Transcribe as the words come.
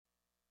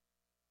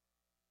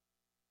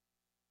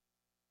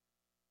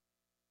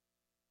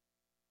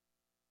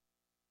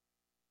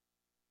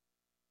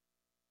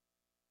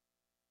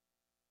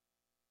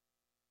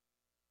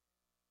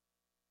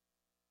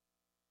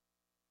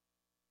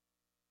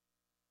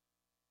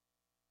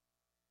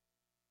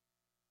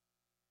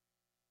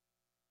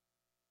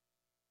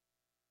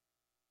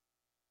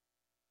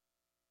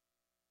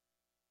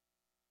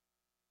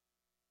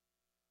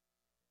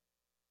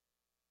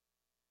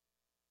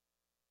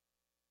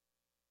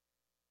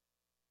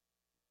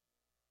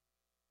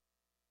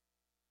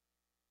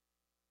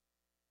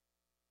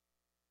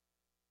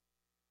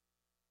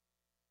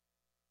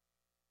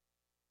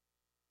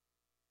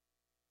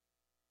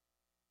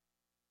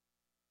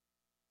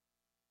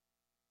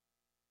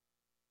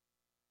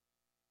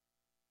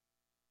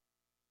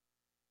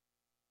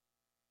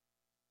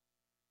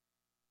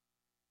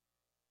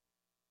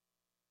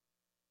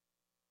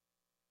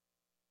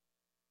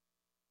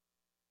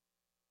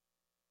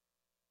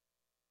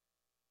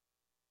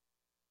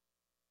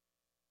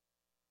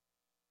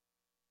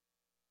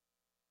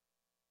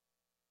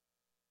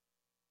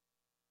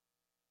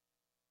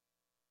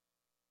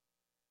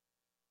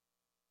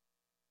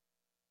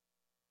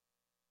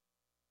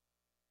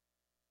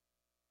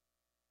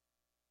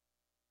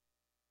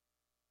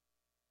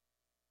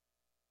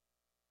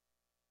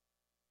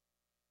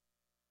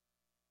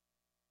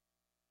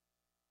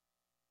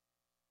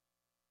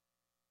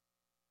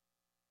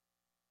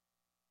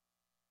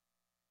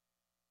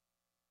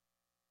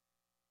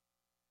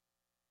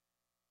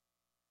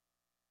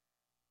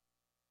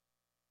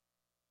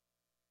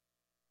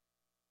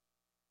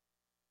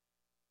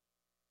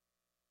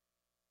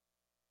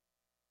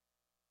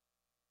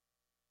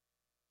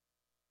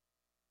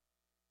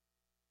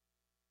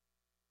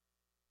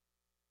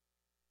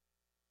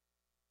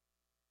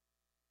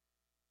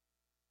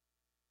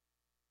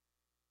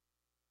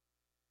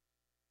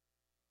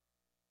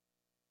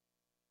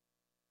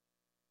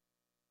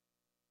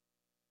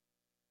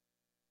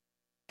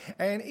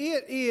And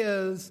it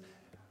is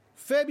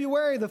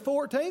February the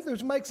 14th,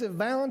 which makes it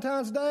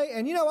Valentine's Day.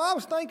 And I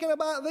was thinking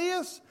about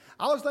this.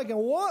 I was thinking,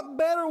 what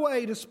better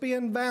way to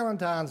spend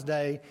Valentine's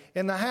Day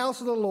in the house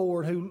of the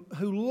Lord who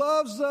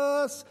loves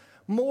us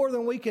more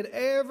than we could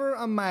ever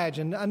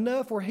imagine,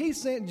 enough where He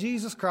sent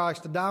Jesus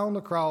Christ to die on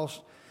the cross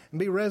and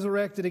be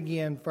resurrected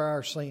again for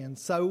our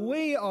sins. So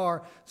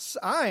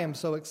I am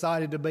so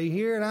excited to be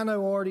here, and I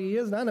know Artie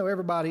is, and I know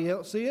everybody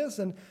else is,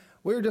 and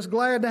we're just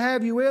glad to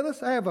have you with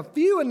us. I have a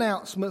few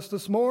announcements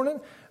this morning.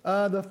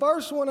 The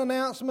first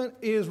announcement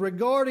is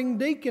regarding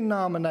deacon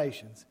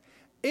nominations.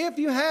 If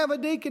you have a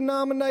deacon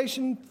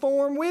nomination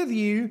form with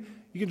you,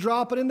 you can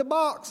drop it in the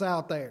box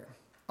out there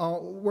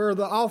where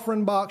the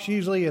offering box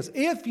usually is.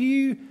 If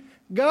you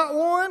got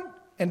one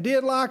and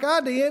did like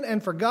I did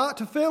and forgot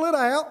to fill it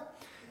out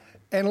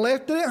and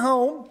left it at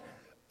home,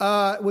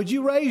 would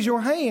you raise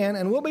your hand,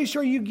 and we'll be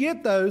sure you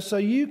get those so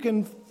you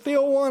can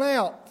fill one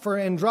out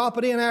and drop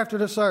it in after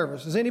the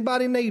service. Does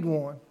anybody need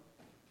one?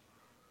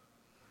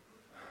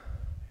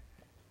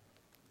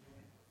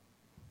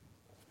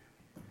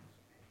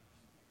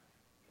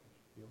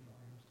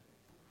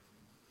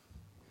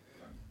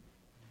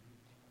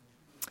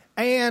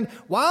 And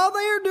while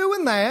they're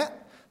doing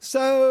that,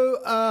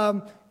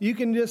 so you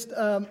can just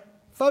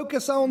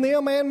focus on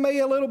them and me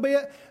a little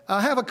bit.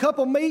 I have a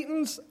couple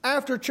meetings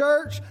after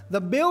church.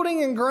 The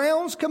Building and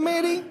Grounds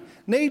Committee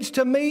needs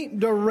to meet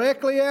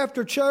directly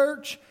after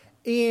church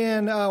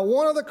in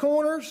one of the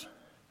corners.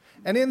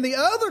 And in the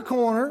other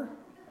corner,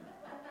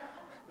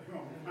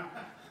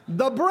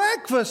 the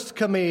Breakfast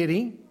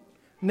Committee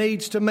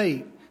needs to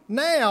meet.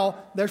 Now,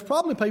 there's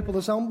probably people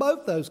that's on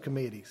both those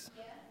committees.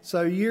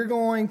 So you're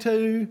going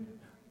to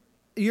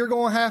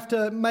have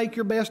to make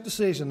your best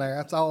decision there.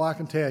 That's all I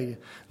can tell you.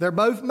 They're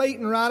both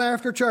meeting right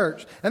after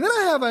church. And then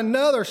I have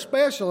another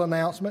special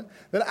announcement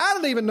that I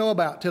didn't even know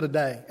about till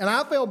today. And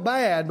I feel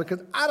bad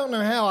because I don't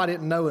know how I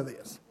didn't know of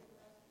this.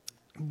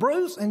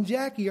 Bruce and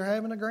Jackie are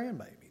having a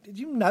grandbaby. Did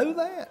you know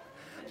that?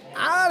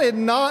 I did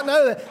not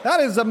know that. That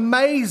is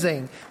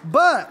amazing.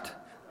 But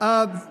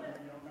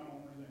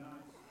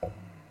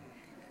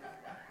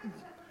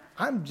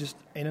I'm just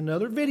in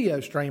another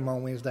video stream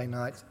on Wednesday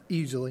nights,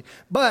 usually.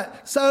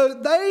 But, so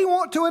they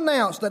want to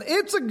announce that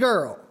it's a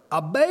girl,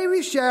 a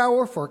baby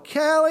shower for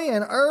Callie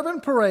and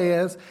Irvin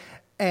Perez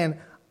and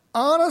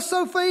Anna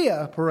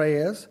Sophia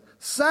Perez,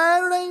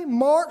 Saturday,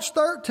 March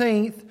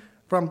 13th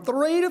from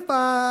 3 to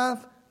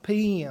 5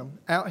 p.m.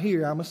 out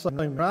here, I'm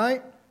assuming,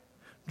 right?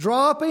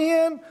 Drop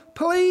in.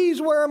 Please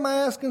wear a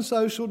mask and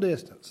social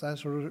distance.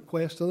 That's a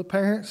request of the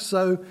parents.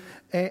 So,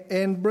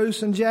 and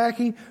Bruce and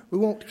Jackie, we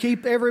want to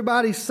keep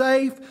everybody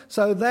safe.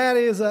 So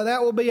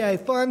that will be a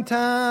fun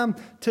time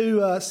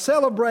to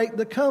celebrate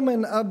the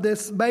coming of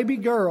this baby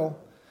girl.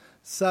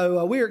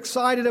 So we're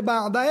excited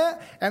about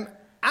that. And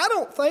I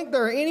don't think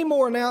there are any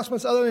more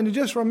announcements other than to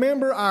just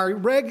remember our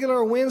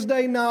regular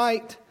Wednesday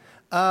night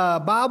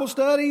Bible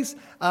studies.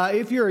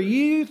 If you're a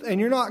youth and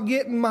you're not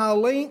getting my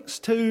links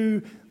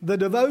to the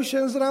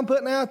devotions that I'm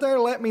putting out there,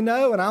 let me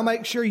know and I'll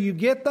make sure you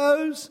get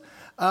those.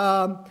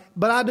 But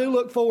I do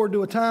look forward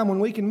to a time when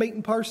we can meet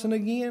in person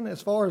again, as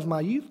far as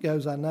my youth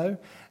goes, I know.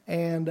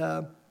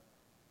 And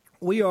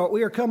we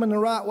are coming the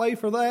right way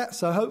for that.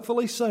 So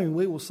hopefully soon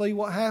we will see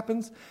what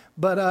happens.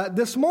 But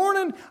this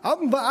morning,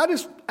 I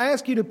just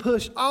ask you to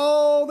push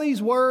all these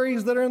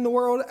worries that are in the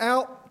world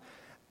out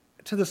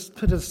to the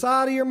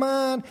side of your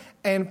mind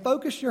and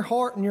focus your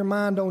heart and your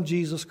mind on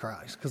Jesus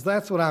Christ, because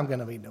that's what I'm going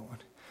to be doing.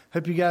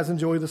 Hope you guys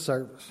enjoy the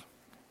service.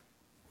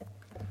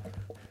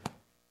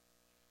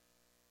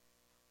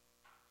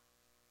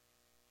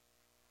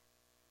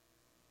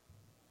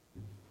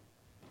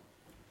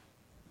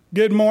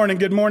 Good morning,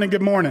 good morning,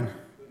 good morning.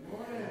 Good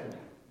morning.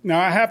 Now,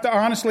 I have to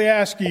honestly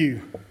ask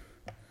you,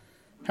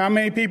 how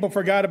many people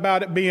forgot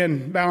about it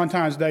being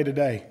Valentine's Day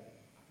today?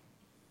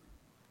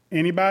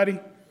 Anybody?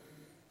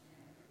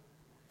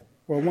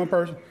 Well, one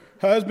person.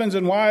 Husbands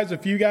and wives,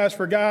 if you guys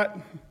forgot,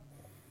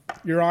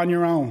 you're on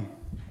your own.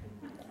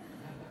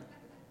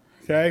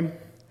 Okay?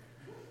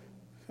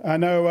 I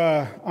know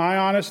I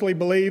honestly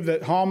believe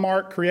that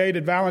Hallmark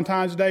created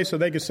Valentine's Day so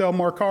they could sell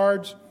more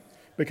cards,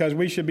 because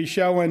we should be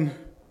showing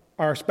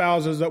our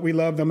spouses that we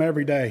love them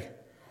every day.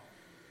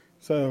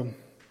 So,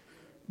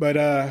 but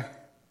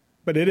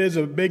it is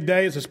a big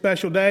day. It's a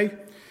special day.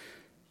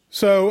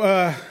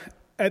 So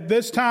at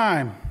this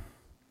time,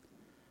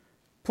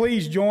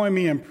 please join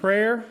me in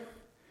prayer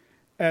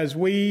as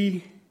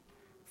we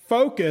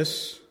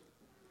focus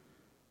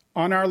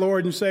on our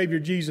Lord and Savior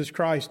Jesus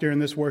Christ during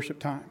this worship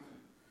time.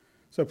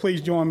 So please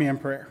join me in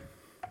prayer.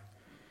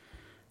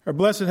 Our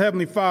blessed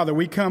Heavenly Father,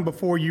 we come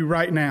before you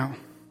right now,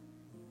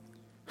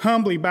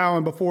 humbly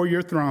bowing before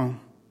your throne.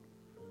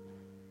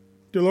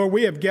 Dear Lord,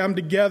 we have come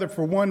together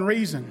for one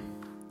reason,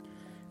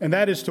 and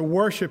that is to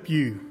worship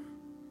you.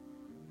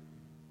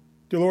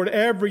 Dear Lord,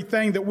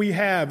 everything that we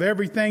have,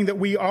 everything that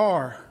we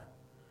are,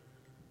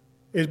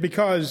 is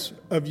because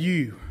of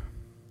you.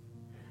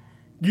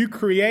 You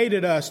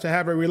created us to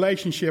have a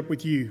relationship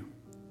with you.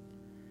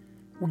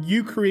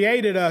 You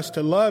created us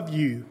to love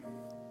you.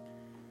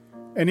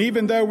 And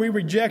even though we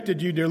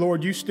rejected you, dear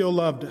Lord, you still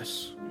loved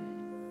us.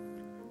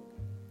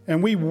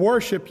 And we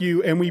worship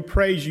you and we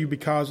praise you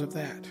because of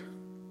that.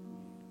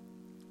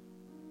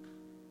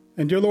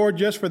 And dear Lord,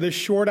 just for this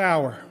short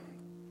hour,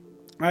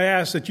 I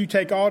ask that you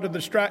take all the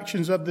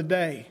distractions of the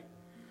day,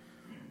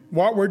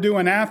 what we're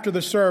doing after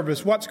the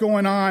service, what's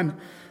going on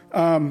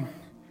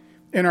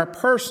in our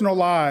personal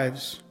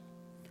lives,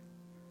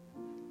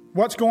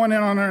 what's going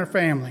on in our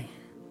family,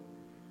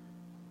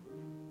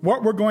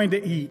 what we're going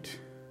to eat,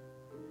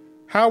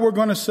 how we're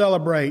going to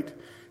celebrate.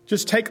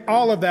 Just take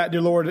all of that,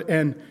 dear Lord,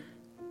 and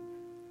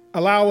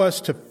allow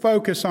us to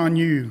focus on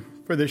you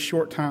for this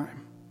short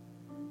time.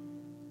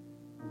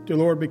 Dear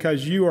Lord,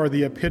 because you are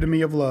the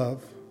epitome of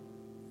love.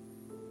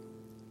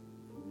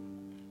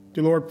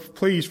 Dear Lord,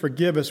 please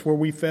forgive us where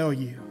we fail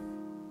you.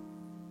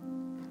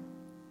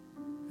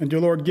 And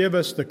dear Lord, give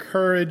us the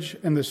courage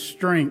and the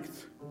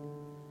strength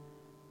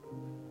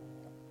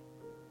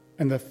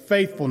and the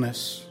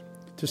faithfulness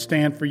to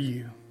stand for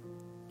you.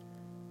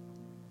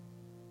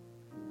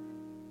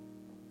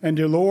 And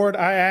dear Lord,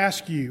 I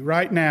ask you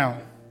right now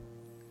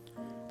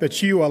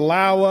that you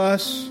allow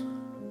us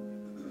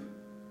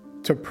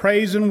to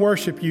praise and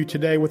worship you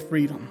today with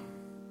freedom.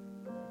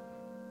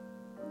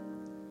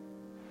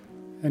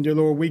 And dear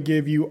Lord, we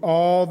give you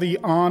all the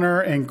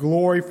honor and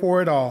glory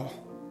for it all.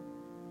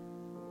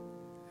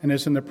 And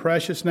it's in the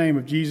precious name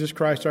of Jesus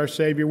Christ, our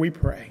Savior, we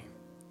pray.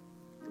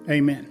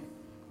 Amen.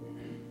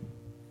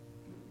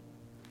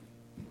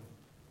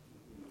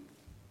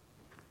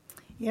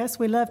 Yes,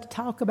 we love to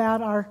talk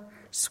about our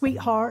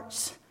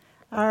sweethearts,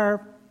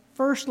 our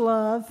first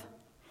love,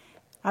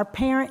 our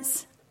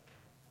parents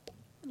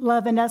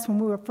loving us when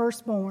we were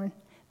first born,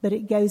 but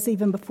it goes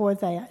even before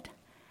that.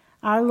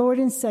 Our Lord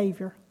and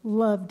Savior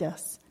loved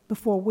us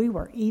before we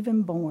were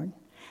even born.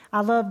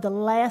 I love the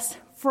last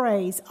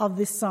phrase of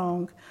this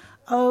song.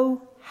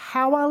 Oh,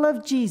 how I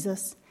love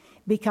Jesus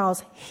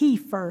because he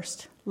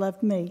first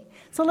loved me.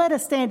 So let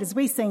us stand as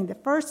we sing the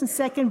first and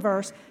second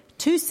verse,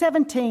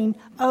 217,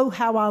 Oh,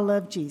 how I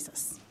love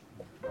Jesus.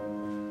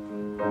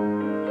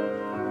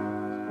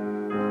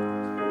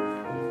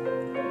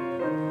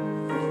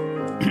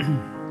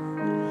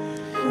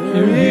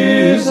 There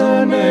is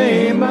a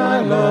name I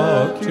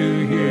love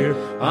to hear,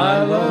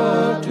 I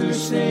love to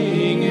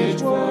sing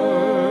its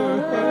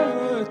word.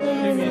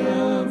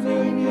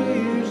 Loving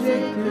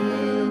music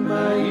to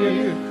my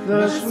ear,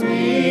 the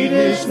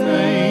sweetest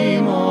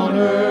name on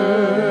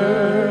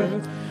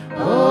earth.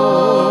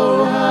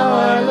 Oh, how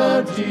I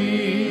love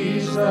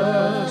Jesus,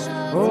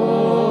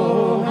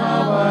 oh,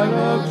 how I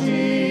love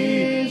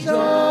Jesus,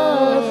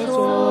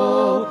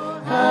 oh,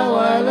 how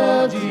I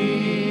love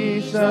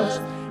Jesus.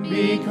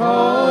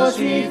 Because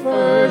he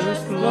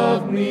first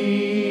loved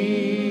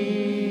me.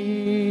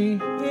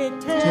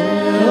 It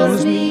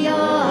tells me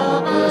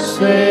of the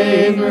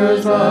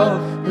Savior's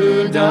love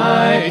who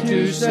died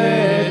to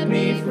set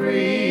me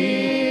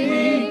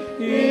free.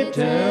 It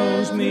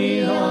tells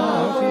me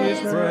of his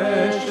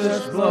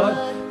precious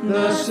blood,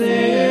 the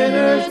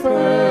sinner's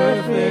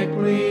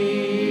perfectly.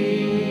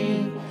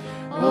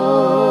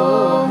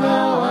 Oh,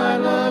 how I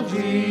love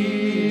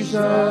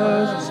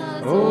Jesus.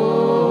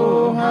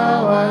 Oh,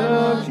 how I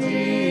love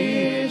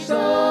Jesus.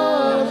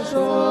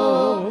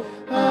 Oh,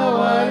 how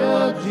I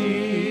love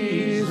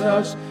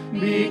Jesus,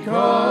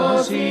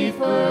 because he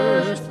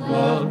first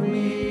loved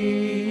me.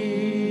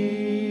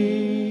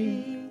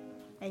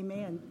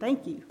 Amen.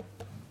 Thank you.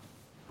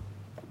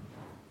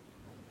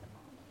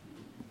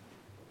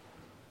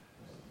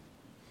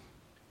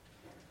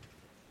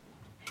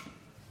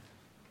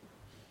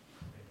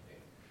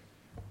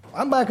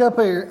 I'm back up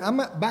here. I'm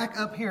back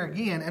up here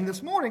again, and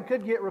this morning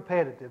could get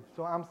repetitive,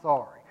 so I'm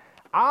sorry.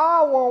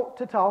 I want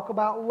to talk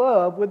about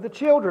love with the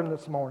children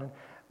this morning,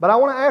 but I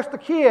want to ask the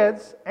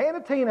kids and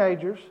the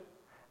teenagers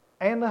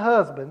and the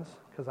husbands,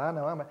 because I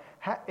know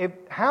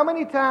how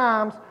many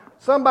times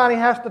somebody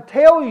has to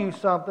tell you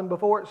something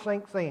before it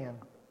sinks in.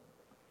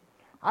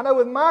 I know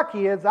with my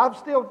kids,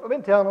 I've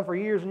been telling them for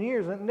years and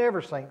years, and it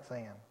never sinks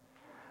in.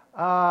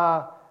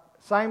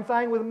 Same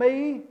thing with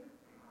me.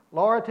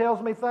 Laura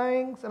tells me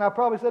things, and I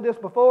probably said this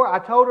before. I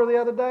told her the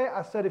other day,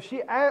 I said, if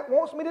she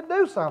wants me to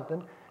do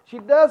something, she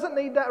doesn't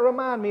need to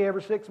remind me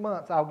every 6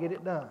 months. I'll get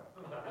it done.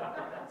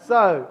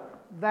 So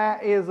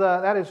that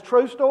is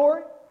true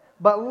story.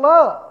 But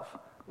love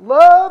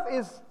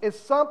is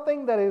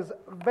something that is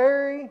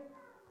very,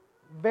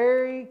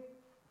 very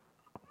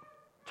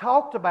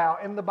talked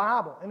about in the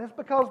Bible. And it's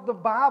because the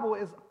Bible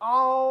is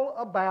all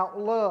about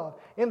love.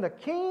 In the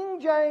King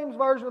James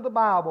Version of the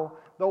Bible,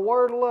 the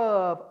word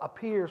love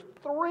appears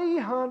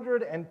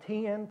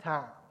 310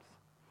 times.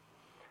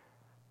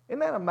 Isn't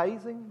that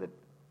amazing?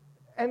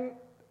 And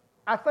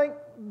I think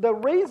the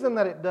reason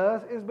that it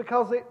does is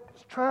because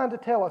it's trying to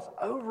tell us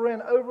over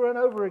and over and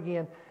over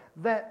again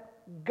that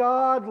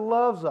God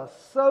loves us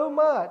so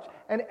much.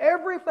 And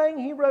everything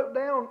he wrote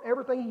down,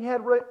 everything he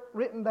had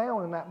written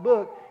down in that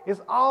book is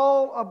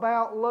all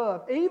about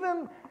love.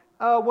 Even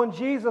when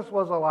Jesus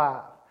was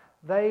alive,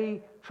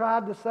 they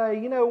tried to say,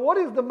 what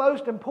is the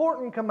most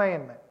important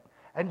commandment?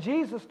 And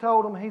Jesus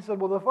told them, he said,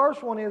 well, the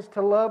first one is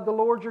to love the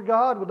Lord your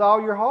God with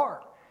all your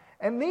heart.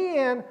 And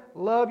then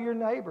love your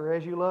neighbor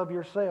as you love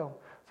yourself.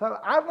 So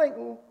I think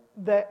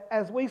that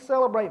as we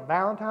celebrate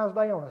Valentine's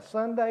Day on a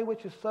Sunday,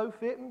 which is so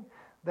fitting,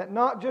 that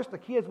not just the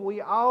kids,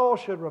 we all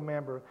should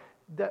remember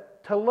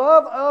that to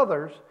love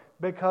others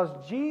because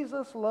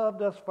Jesus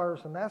loved us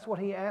first, and that's what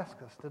he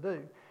asked us to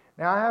do.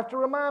 Now, I have to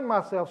remind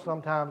myself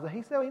sometimes that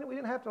he said we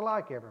didn't have to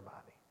like everybody.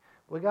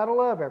 We got to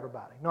love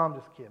everybody. No, I'm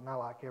just kidding. I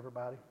like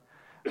everybody.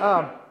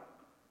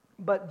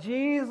 But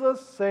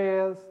Jesus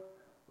says,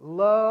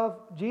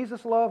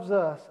 Jesus loves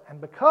us, and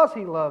because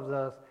he loves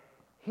us,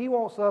 he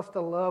wants us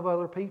to love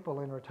other people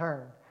in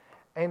return.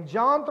 And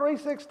John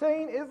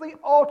 3:16 is the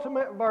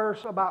ultimate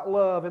verse about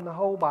love in the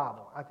whole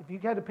Bible. If you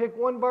had to pick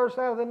one verse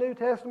out of the New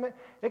Testament,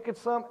 it could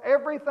sum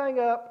everything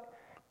up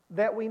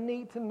that we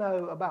need to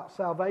know about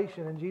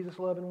salvation and Jesus'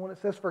 love. And when it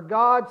says, for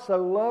God so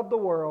loved the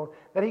world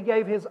that he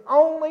gave his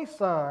only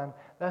Son,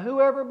 that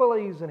whoever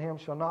believes in him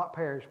shall not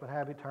perish but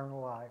have eternal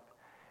life.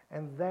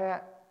 And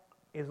that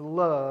is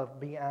love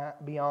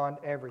beyond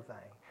everything.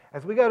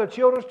 As we go to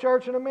Children's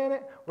Church in a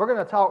minute, we're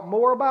going to talk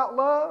more about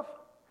love.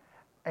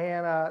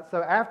 And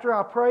so after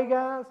I pray,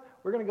 guys,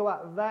 we're going to go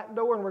out that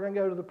door and we're going to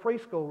go to the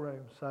preschool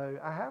room. So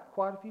I have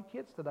quite a few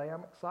kids today.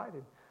 I'm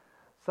excited.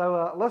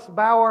 So let's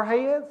bow our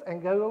heads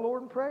and go to the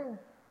Lord in prayer.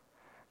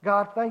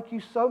 God, thank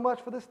you so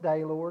much for this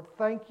day, Lord.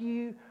 Thank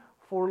you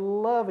for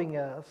loving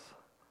us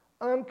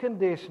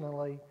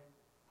unconditionally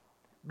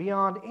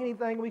beyond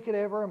anything we could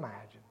ever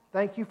imagine.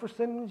 Thank you for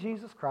sending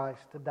Jesus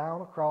Christ to die on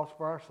a cross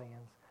for our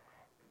sins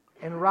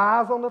and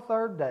rise on the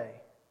third day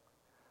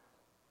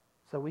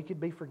so we could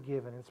be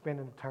forgiven and spend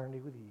an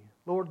eternity with you.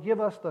 Lord, give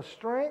us the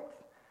strength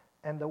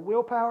and the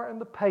willpower and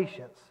the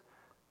patience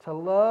to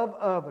love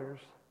others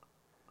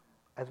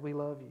as we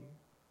love you.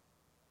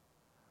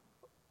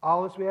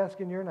 All this we ask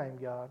in your name,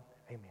 God.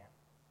 Amen.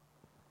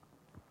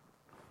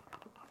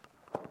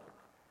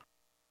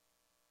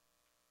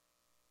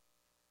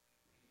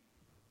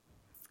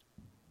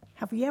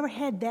 Have you ever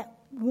had that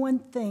one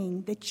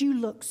thing that you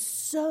look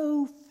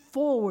so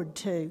forward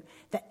to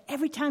that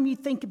every time you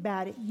think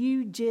about it,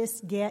 you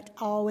just get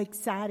all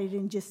excited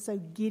and just so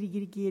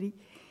giddy?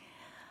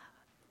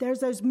 There's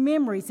those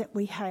memories that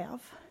we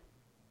have.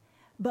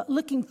 But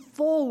looking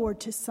forward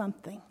to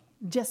something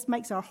just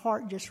makes our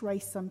heart just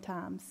race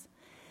sometimes.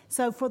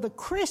 So for the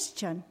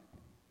Christian,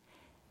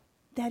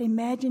 that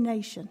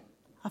imagination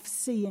of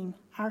seeing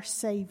our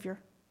Savior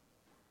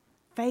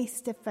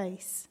face to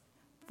face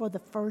for the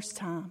first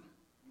time,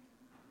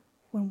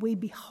 when we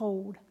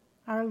behold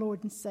our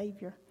Lord and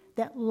Savior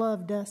that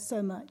loved us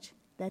so much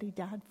that he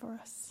died for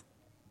us.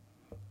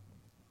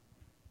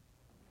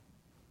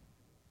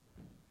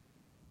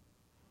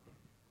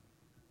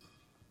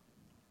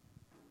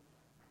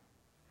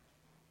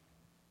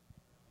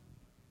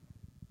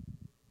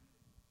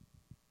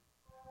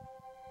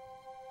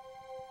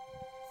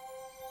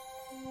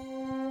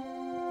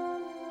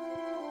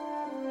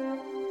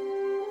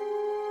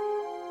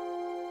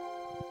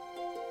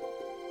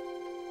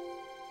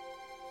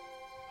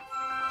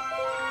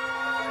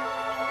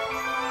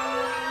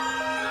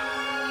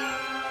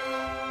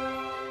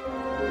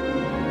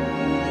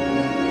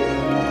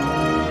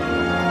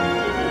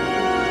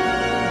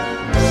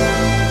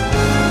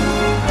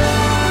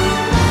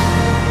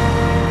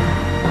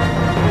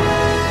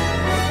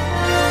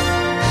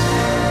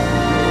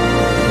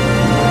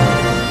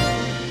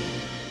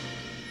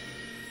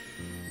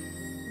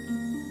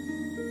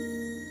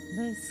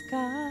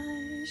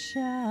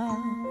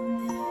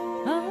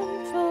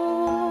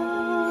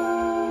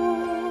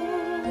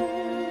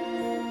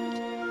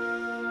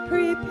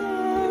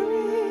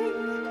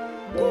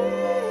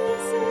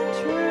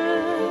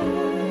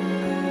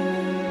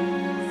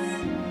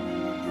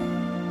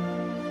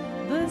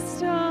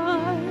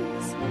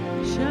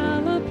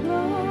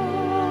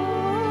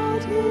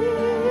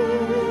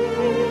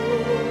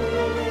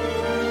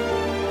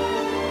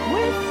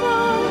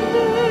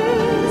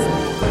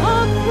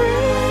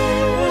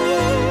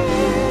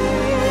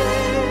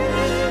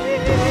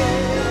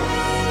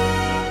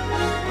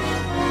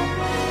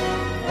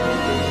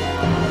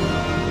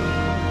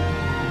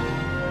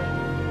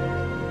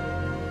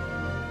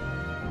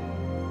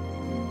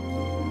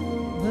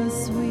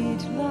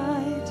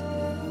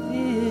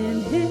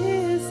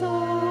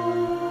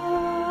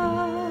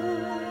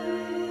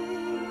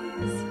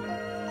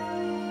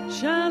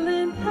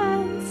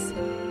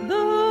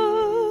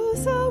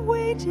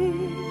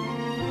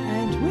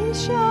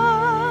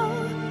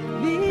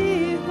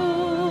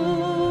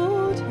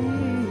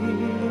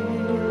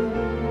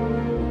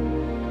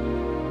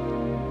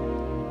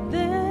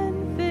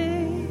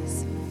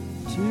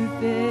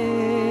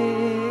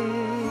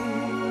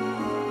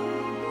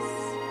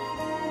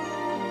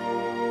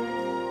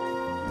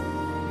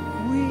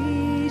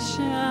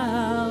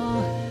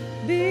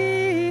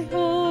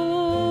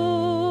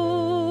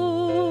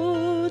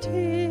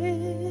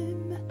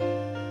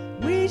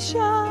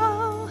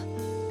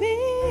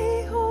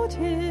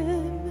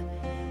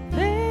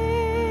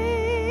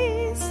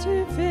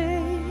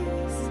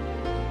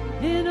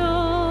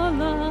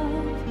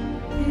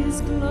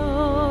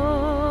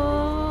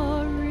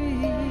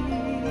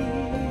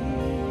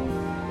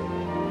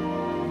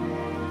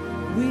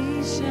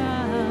 we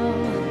shall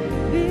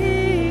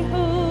behold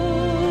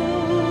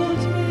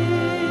him.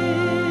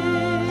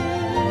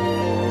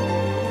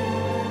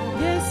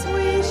 Yes,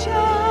 we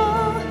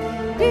shall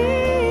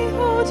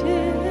behold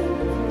him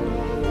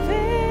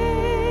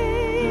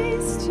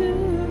face to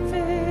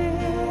face.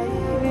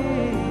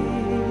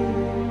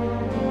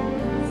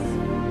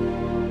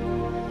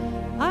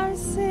 Our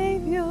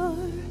Savior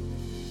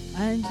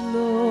and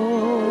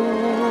Lord.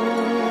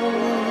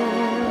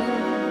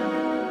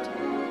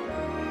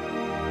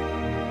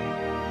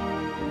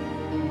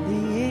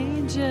 The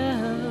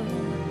angel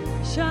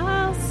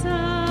shall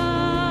sound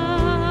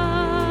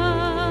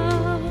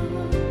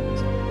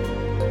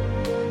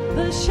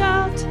the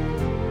shout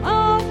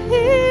of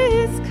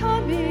his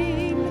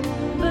coming,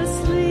 the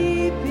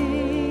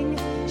sleeping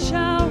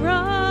shall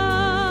rise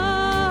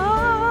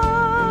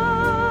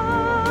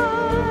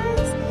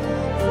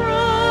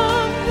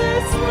from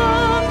this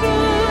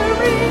slumbering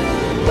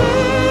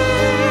place,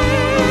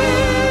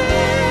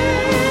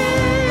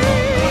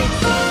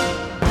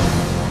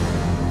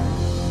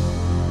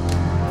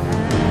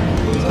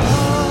 and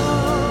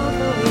all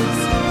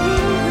those who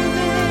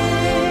remain,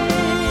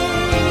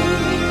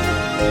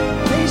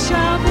 they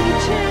shall be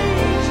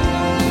changed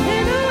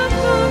in a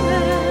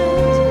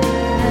moment,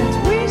 and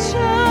we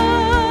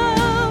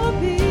shall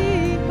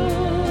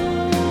behold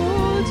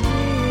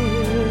him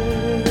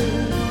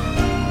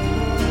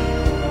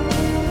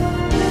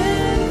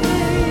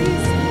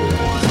face to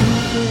face.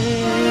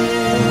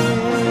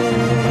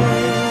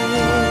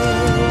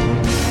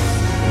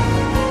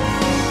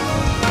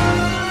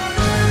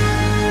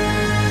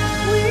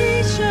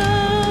 We shall behold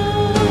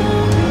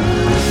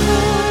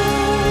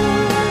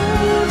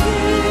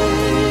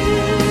him.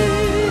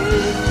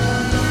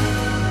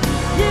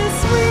 Yes,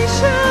 we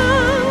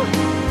shall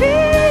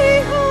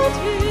behold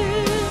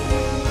him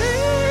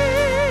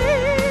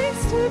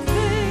face to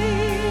face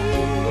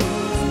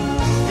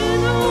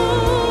in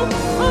all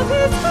of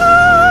his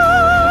glory.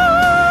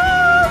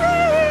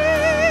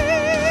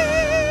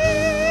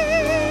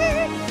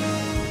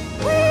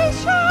 We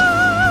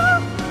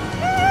shall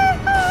behold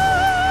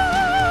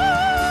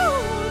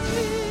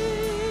him.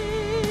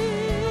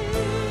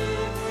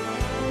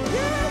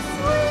 Yes,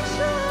 we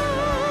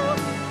shall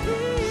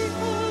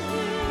behold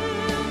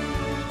him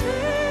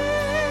face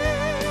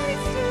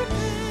to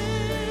face.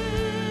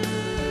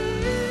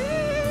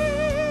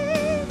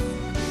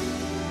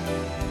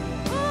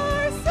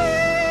 Our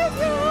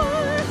Savior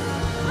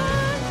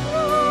and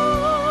Lord.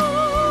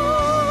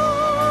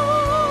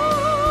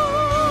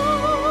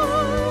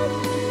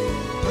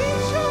 We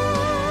shall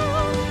behold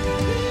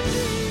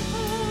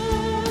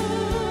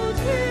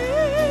him.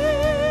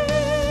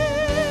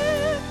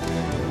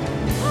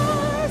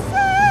 Our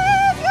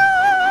Savior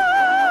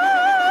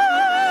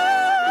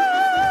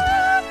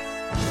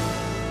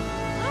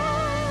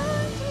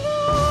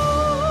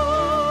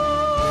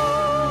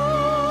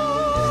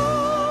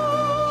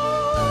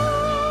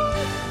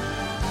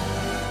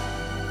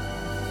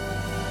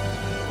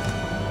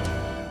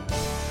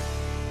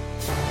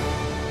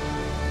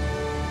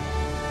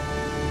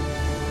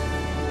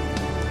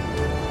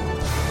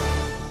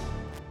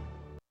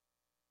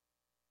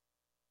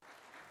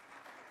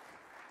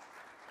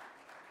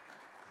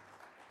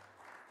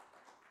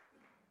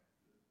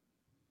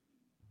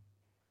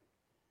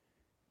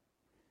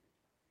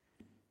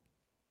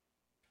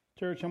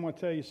Church, I'm going to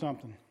tell you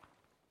something.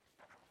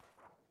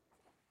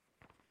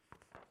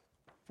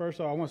 First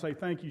of all, I want to say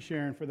thank you,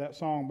 Sharon, for that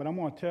song, but I'm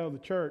going to tell the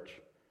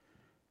church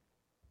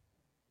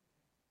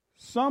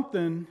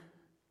something.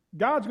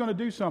 God's going to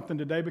do something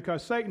today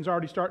because Satan's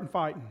already starting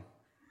fighting.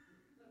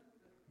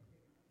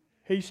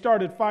 He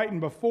started fighting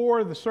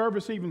before the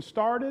service even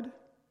started.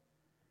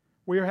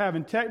 We are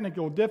having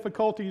technical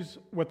difficulties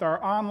with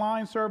our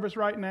online service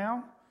right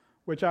now,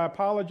 which I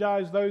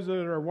apologize those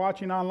that are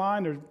watching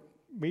online.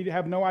 We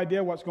have no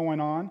idea what's going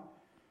on.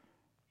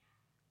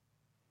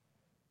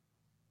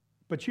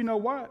 But you know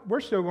what?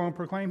 We're still going to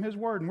proclaim His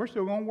word, and we're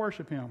still going to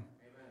worship Him. Amen.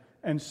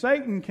 And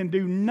Satan can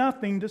do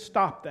nothing to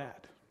stop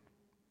that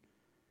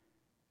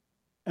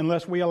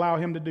unless we allow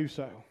him to do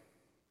so.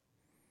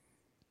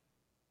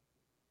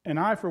 And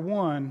I, for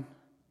one,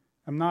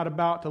 am not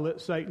about to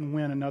let Satan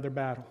win another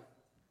battle.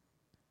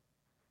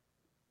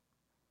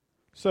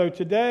 So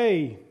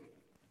today,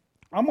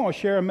 I'm going to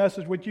share a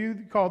message with you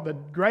called The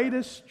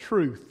Greatest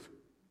Truth.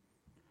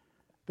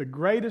 The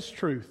Greatest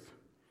Truth.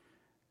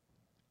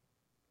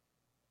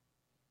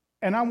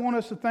 And I want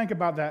us to think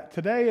about that.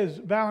 Today is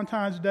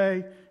Valentine's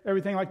Day,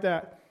 everything like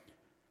that.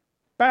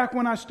 Back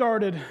when I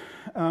started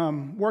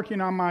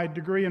working on my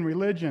degree in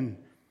religion,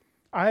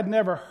 I had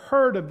never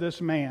heard of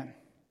this man.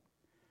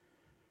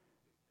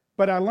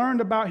 But I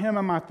learned about him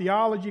in my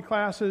theology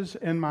classes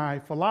and my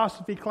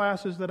philosophy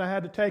classes that I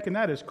had to take, and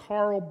that is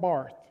Karl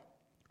Barth,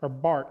 or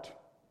Barth.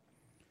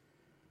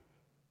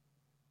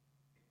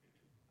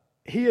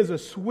 He is a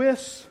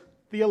Swiss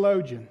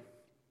theologian.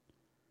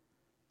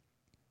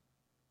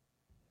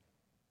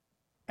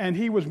 And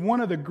he was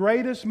one of the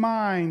greatest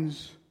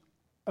minds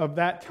of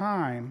that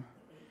time.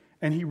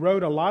 And he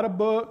wrote a lot of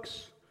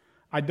books,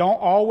 I don't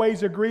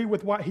always agree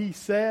with what he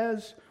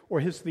says or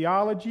his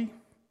theology,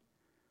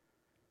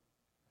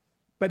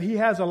 but he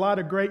has a lot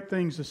of great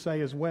things to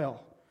say as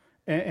well.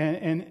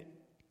 And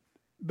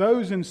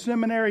those in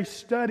seminary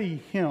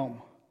study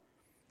him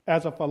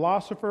as a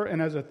philosopher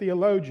and as a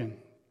theologian.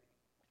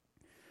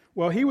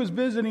 Well, he was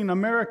visiting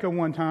America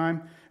one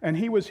time, and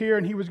he was here,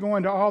 and he was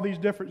going to all these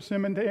different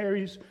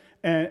seminaries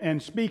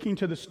and speaking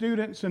to the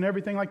students and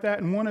everything like that.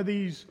 And one of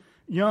these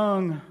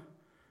young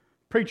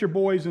preacher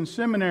boys in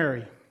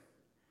seminary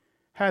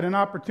had an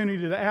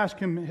opportunity to ask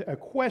him a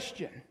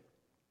question.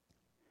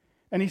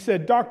 And he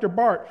said, Dr.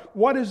 Bart,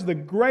 what is the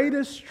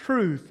greatest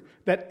truth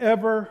that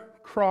ever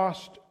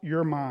crossed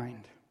your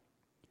mind?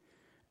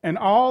 And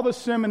all the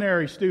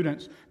seminary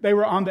students, they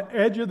were on the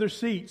edge of their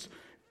seats,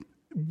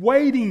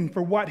 waiting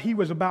for what he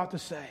was about to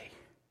say.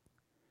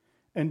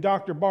 And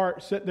Dr.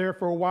 Bart sat there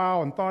for a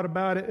while and thought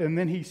about it, and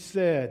then he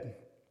said,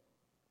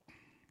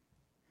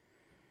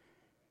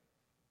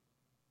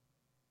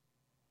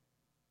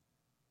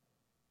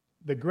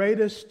 the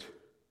greatest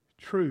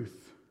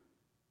truth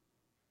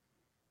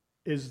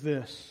is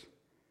this: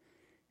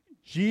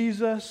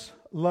 Jesus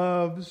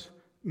loves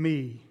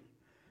me.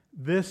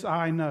 This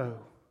I know,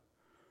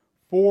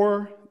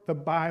 for the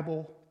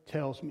Bible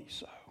tells me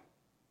so.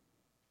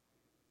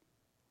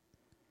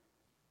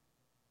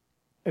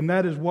 And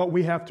that is what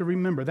we have to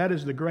remember. That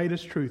is the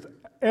greatest truth.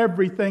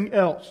 Everything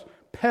else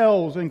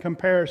pales in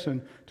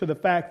comparison to the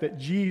fact that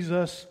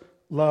Jesus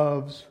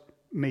loves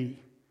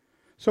me.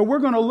 So we're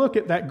going to look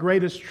at that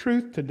greatest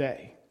truth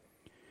today.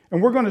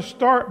 And we're going to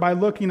start by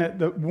looking at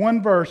the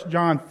one verse,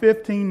 John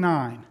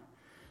 15:9.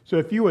 So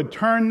if you would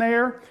turn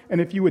there, and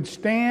if you would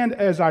stand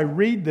as I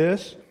read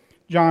this,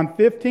 John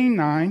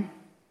 15:9.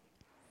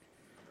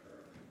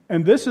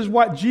 And this is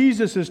what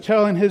Jesus is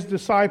telling his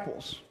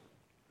disciples.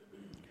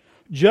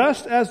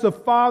 Just as the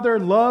Father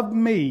loved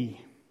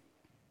me,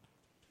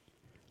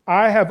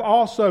 I have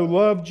also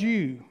loved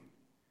you.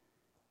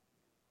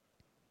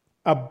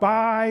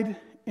 Abide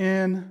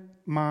in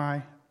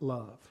my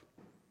love.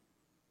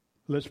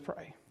 Let's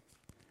pray.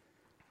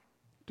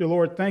 Dear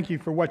Lord, thank you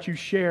for what you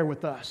share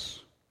with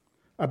us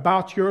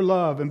about your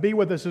love. And be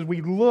with us as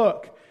we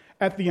look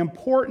at the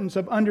importance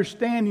of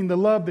understanding the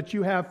love that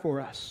you have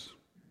for us.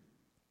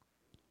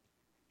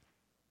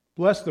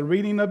 Bless the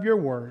reading of your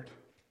word.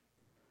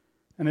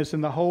 And it's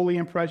in the holy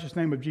and precious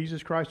name of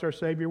Jesus Christ our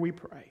Savior we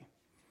pray.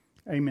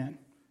 Amen.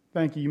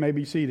 Thank you. You may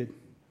be seated.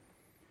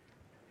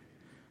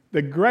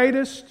 The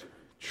greatest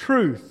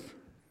truth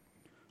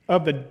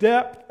of the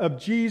depth of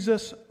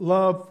Jesus'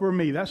 love for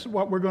me. That's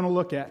what we're going to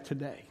look at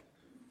today.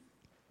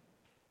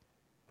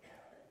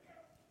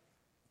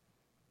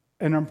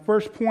 And our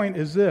first point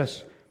is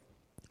this.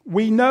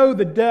 We know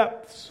the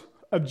depths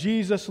of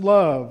Jesus'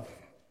 love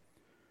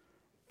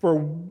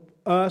for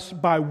us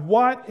by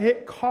what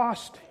it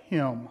cost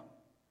him.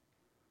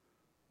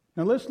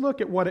 Now let's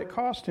look at what it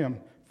cost him.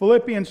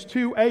 Philippians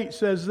 2:8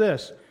 says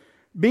this: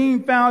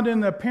 being found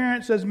in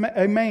appearance as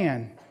a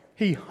man,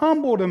 he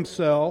humbled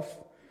himself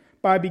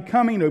by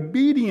becoming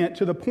obedient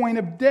to the point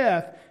of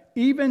death,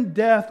 even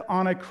death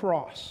on a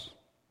cross.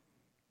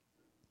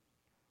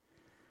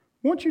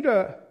 I want you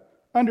to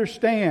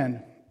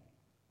understand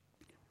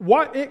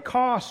what it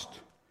cost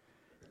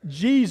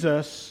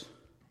Jesus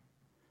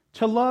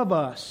to love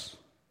us.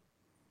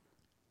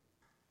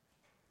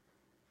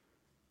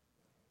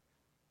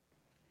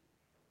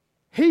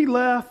 He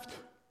left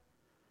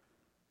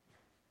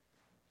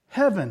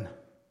heaven.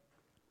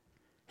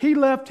 He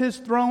left his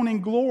throne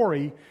in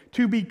glory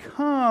to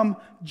become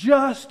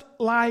just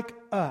like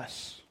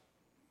us,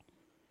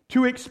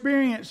 to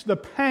experience the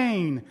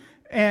pain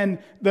and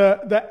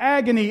the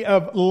agony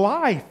of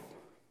life,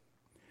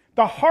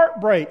 the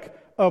heartbreak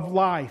of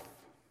life.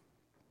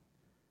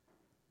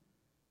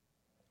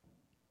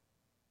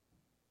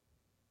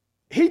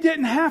 He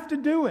didn't have to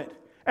do it.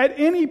 At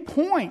any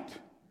point,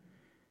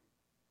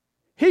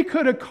 he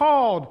could have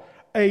called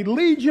a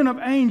legion of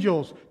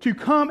angels to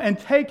come and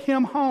take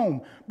him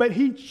home, but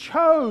he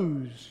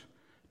chose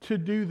to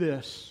do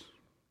this.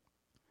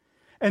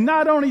 And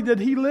not only did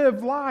he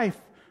live life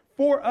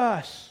for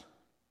us,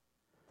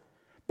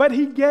 but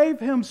he gave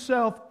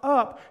himself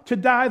up to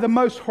die the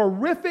most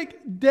horrific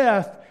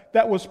death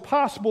that was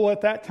possible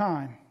at that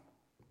time.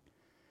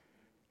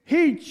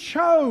 He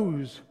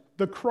chose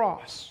the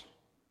cross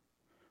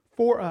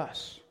for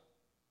us.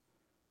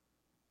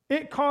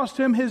 It cost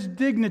him his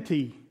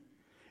dignity.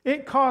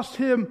 It cost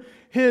him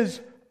his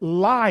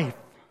life.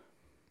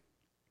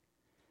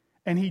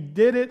 And he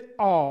did it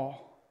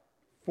all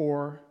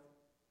for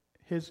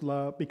his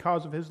love,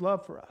 because of his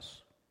love for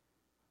us.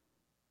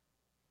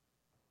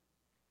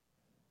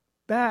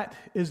 That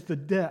is the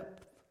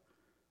depth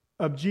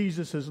of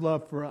Jesus'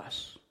 love for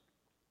us.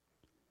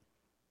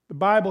 The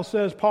Bible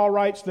says, Paul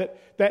writes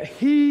that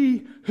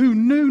he who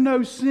knew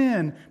no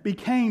sin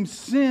became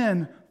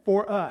sin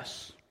for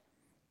us.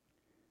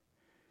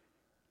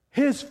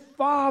 His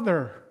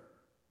Father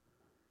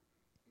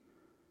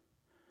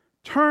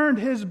turned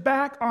his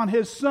back on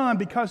his Son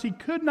because he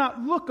could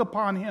not look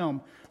upon him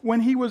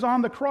when he was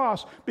on the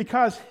cross,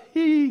 because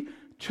he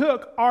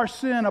took our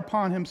sin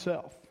upon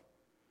himself.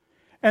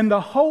 And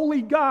the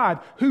holy God,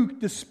 who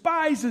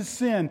despises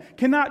sin,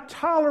 cannot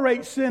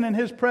tolerate sin in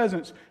his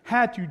presence,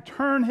 had to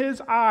turn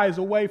his eyes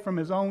away from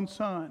his own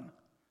Son.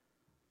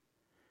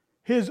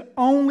 His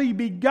only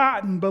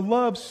begotten,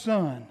 beloved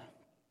Son.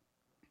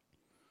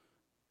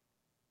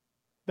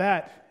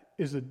 That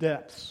is the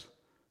depths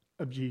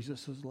of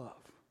Jesus' love.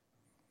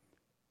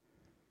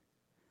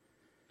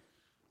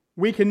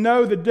 We can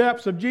know the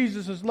depths of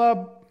Jesus'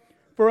 love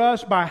for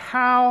us by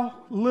how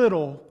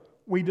little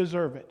we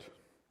deserve it.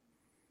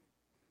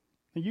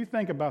 And you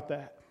think about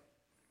that.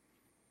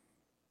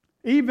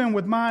 Even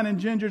with mine and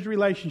Ginger's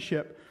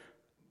relationship,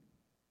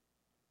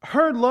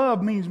 her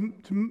love means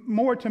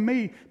more to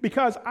me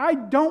because I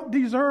don't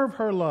deserve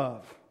her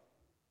love.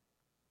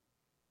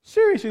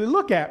 Seriously,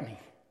 look at me.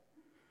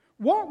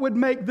 What would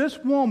make this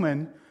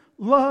woman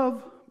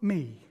love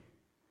me?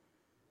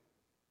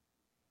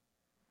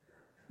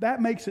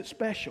 That makes it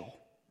special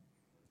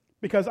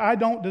because I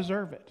don't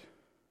deserve it.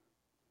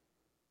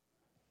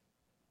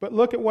 But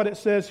look at what it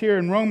says here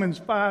in Romans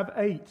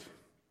 5:8.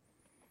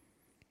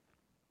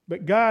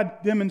 But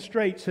God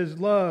demonstrates his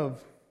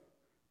love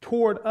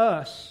toward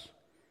us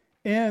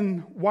in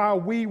while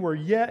we were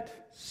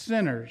yet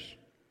sinners,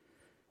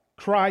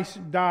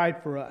 Christ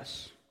died for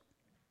us.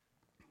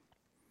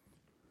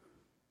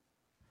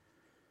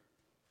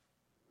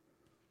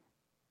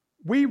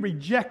 We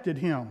rejected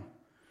him.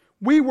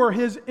 We were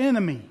his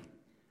enemy.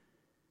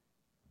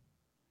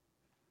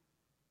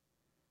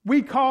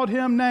 We called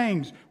him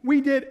names. We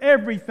did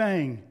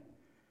everything.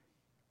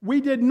 We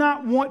did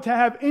not want to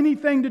have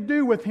anything to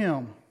do with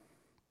him.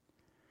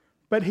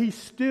 But he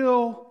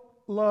still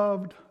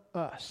loved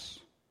us.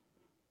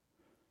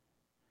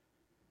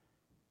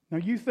 Now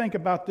you think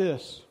about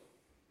this.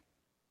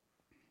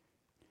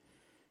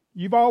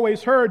 You've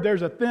always heard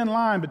there's a thin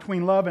line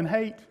between love and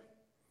hate.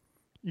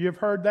 You have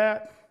heard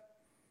that?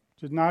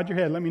 Just nod your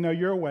head. Let me know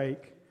you're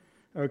awake.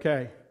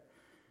 Okay.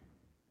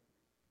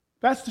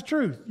 That's the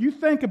truth. You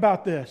think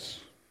about this.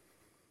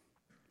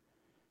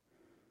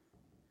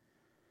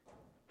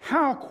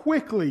 How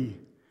quickly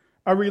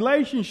a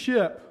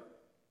relationship,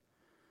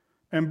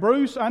 and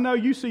Bruce, I know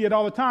you see it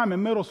all the time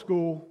in middle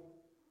school.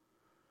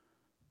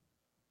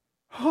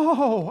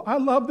 Oh, I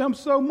love them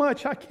so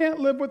much. I can't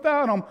live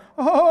without them.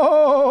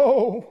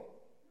 Oh.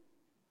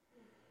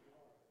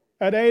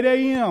 At 8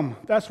 a.m.,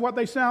 that's what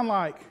they sound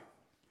like.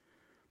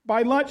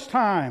 By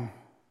lunchtime,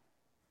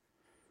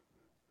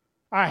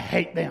 I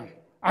hate them.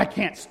 I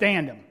can't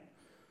stand them.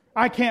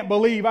 I can't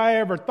believe I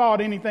ever thought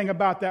anything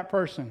about that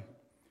person.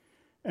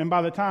 And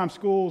by the time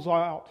school's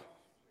out,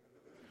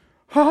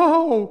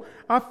 oh,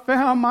 I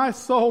found my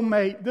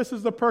soulmate. This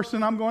is the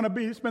person I'm going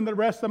to spend the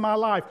rest of my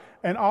life.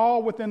 And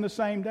all within the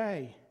same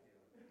day.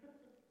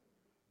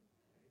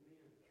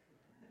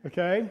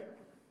 Okay?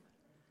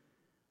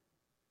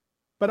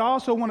 But I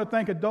also want to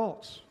thank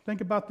adults. Think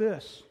about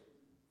this.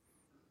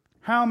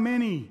 How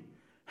many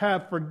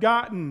have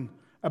forgotten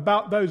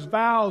about those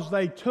vows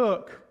they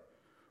took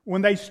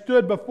when they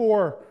stood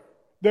before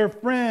their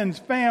friends,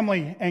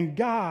 family, and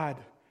God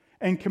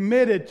and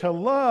committed to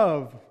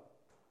love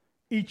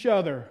each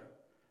other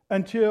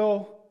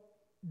until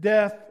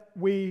death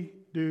we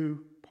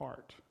do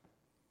part?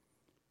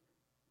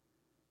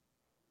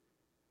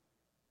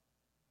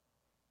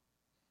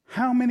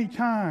 How many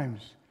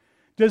times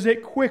does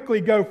it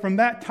quickly go from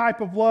that type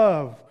of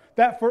love,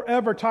 that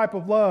forever type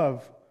of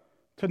love,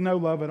 to no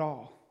love at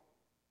all?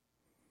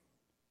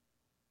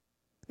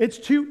 It's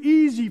too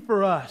easy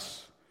for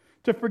us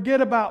to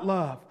forget about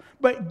love.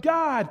 But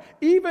God,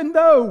 even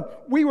though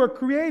we were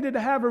created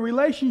to have a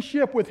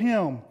relationship with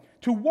him,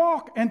 to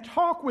walk and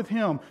talk with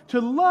him,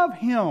 to love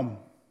him,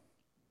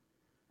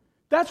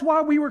 that's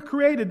why we were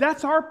created.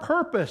 That's our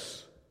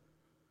purpose.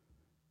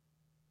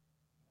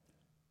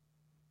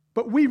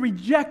 But we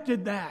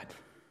rejected that.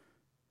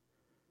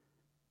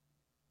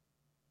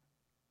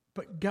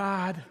 But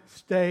God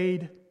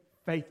stayed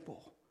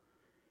faithful.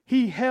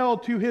 He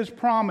held to his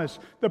promise,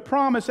 the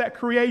promise at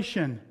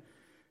creation.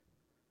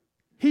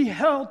 He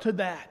held to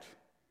that.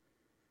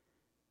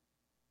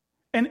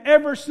 And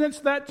ever since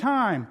that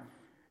time,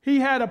 he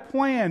had a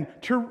plan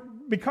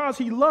because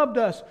he loved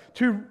us,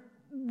 to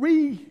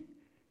rekindle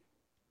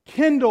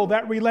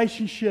that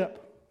relationship.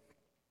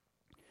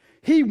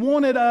 He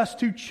wanted us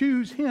to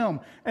choose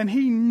him, and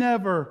he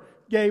never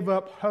gave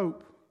up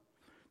hope.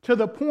 To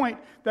the point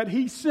that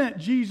he sent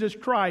Jesus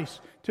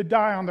Christ to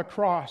die on the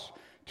cross,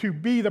 to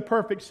be the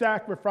perfect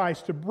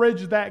sacrifice, to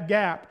bridge that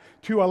gap,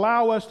 to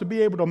allow us to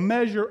be able to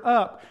measure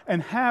up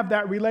and have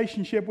that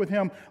relationship with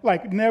him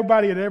like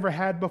nobody had ever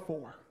had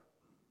before.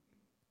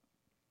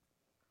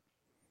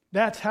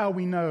 That's how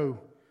we know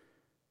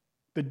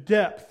the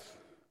depth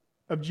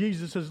of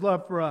Jesus'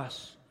 love for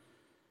us,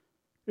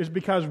 is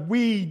because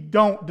we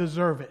don't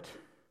deserve it.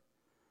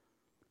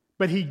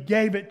 But he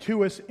gave it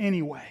to us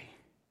anyway.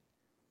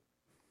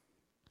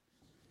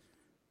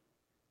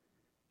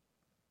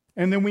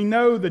 And then we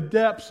know the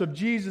depths of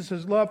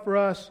Jesus' love for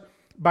us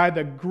by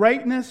the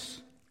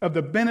greatness of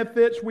the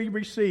benefits we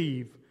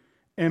receive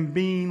in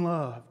being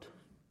loved.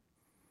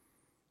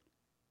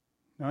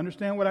 Now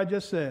understand what I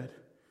just said.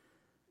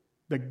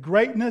 The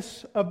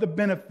greatness of the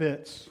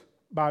benefits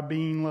by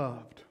being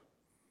loved.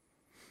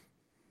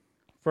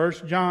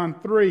 1 John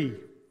 3,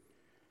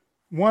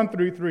 1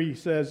 through 3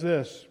 says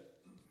this.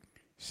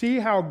 See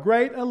how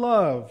great a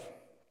love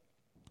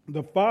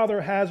the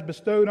Father has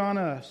bestowed on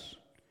us,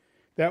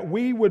 that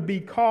we would be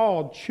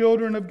called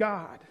children of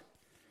God.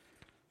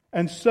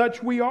 And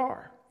such we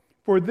are.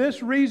 For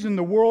this reason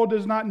the world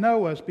does not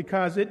know us,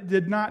 because it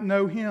did not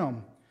know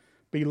Him.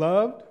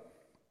 Beloved,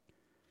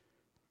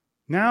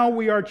 now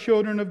we are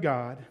children of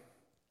God,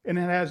 and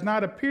it has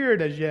not appeared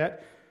as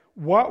yet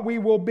what we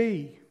will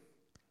be.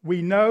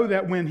 We know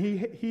that when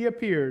He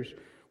appears,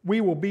 we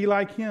will be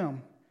like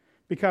Him,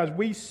 because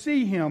we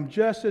see Him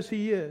just as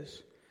He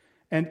is.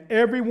 And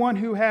everyone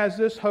who has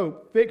this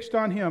hope fixed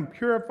on Him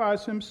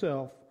purifies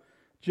himself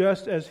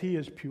just as He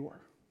is pure.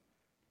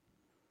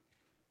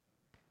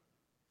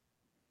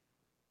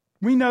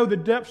 We know the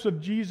depths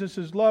of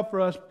Jesus' love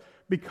for us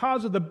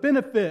because of the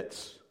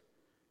benefits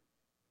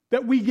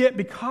that we get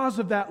because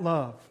of that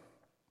love.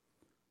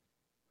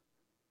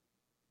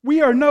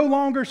 We are no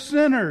longer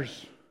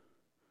sinners,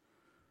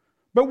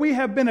 but we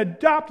have been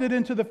adopted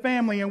into the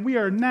family, and we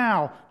are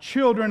now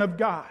children of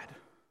God.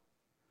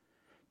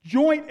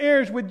 Joint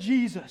heirs with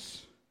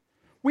Jesus.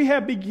 We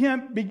have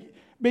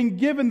been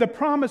given the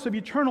promise of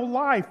eternal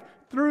life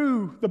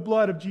through the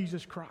blood of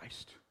Jesus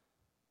Christ.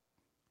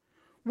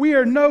 We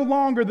are no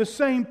longer the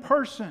same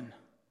person.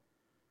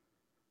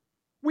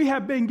 We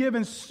have been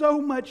given so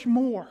much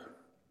more,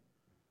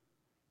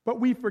 but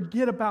we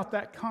forget about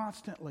that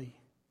constantly.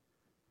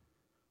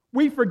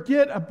 We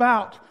forget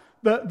about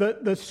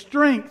the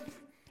strength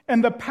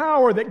and the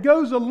power that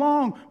goes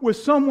along with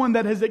someone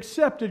that has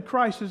accepted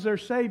Christ as their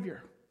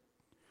Savior.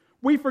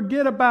 We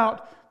forget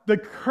about the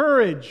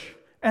courage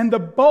and the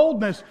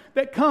boldness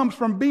that comes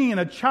from being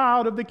a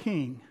child of the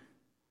King.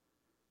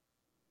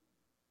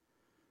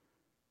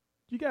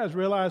 Do you guys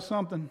realize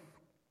something?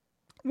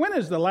 When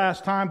is the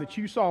last time that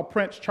you saw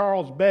Prince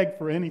Charles beg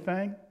for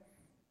anything?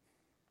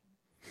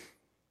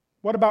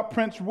 What about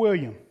Prince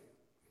William?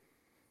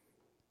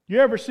 You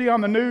ever see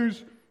on the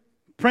news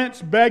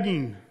Prince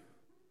begging?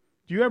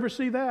 Do you ever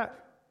see that?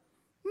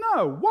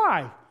 No.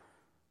 Why?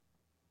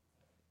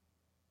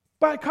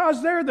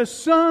 Because they're the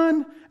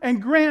son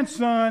and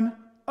grandson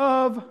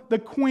of the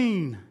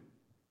Queen.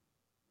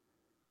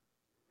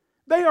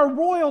 They are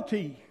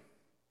royalty.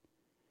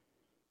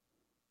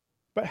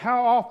 But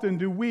how often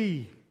do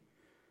we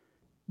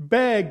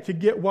beg to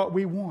get what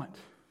we want?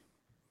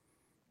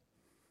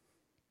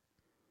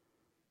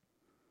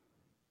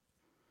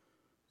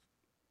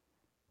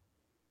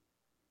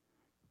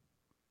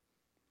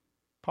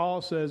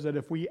 Paul says that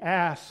if we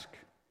ask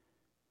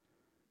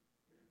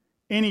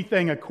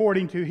anything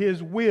according to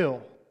His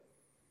will,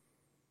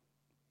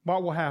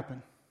 what will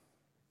happen?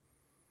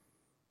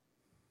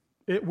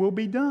 It will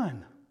be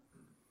done.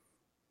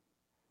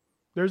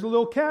 There's a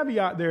little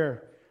caveat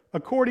there.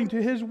 According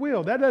to His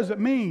will. That doesn't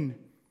mean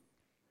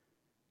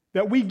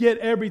that we get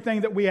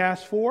everything that we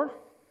ask for.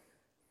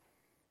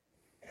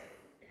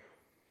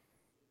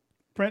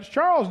 Prince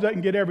Charles doesn't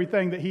get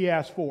everything that he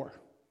asked for.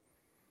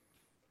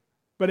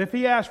 But if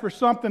he asks for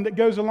something that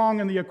goes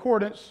along in the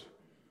accordance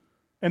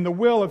and the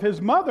will of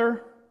his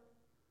mother,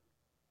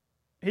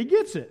 he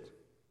gets it.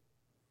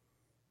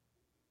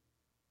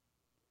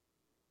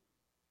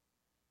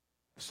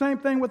 Same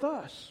thing with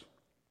us.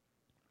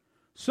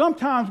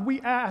 Sometimes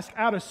we ask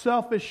out of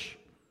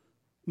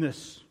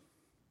selfishness.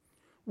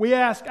 We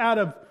ask out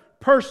of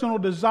personal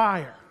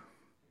desire.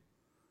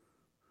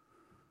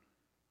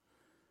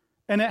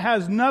 And it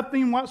has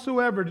nothing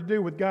whatsoever to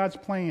do with God's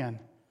plan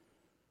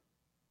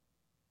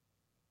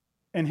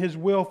and His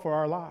will for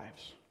our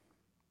lives.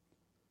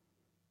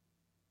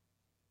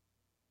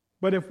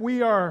 But if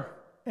we are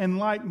in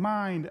like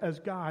mind as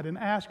God and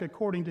ask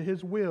according to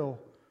His will,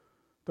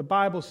 the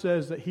Bible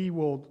says that He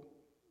will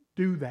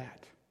do that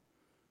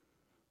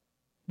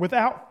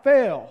without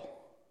fail.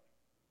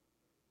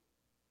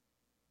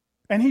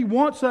 And He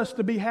wants us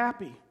to be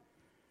happy.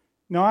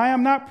 Now, I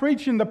am not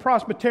preaching the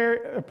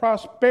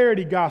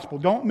prosperity gospel.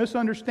 Don't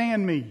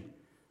misunderstand me.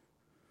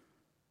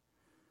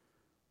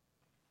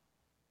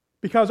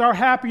 Because our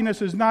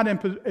happiness is not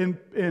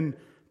in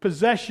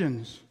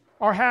possessions.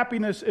 Our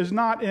happiness is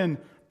not in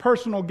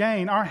personal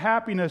gain. Our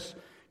happiness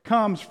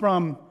comes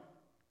from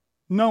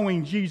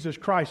knowing Jesus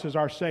Christ as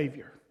our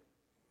Savior.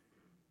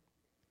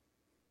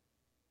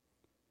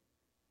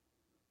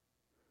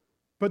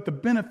 But the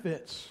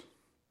benefits,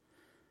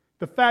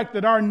 the fact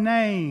that our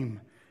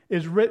name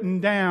is written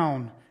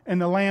down in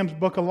the Lamb's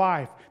Book of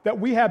Life, that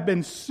we have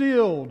been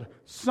sealed,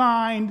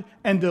 signed,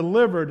 and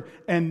delivered,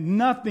 and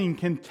nothing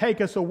can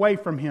take us away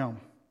from Him.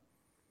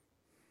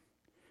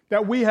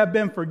 That we have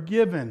been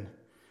forgiven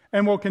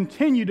and will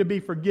continue to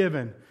be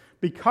forgiven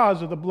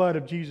because of the blood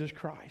of Jesus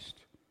Christ.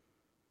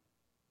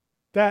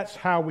 That's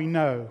how we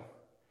know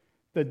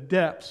the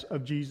depths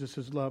of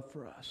Jesus' love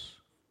for us.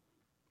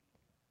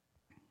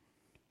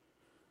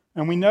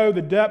 And we know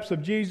the depths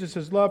of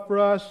Jesus' love for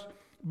us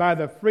by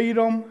the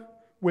freedom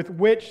with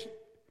which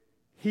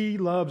He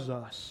loves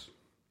us.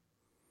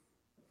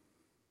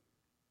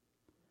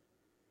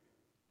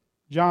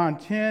 John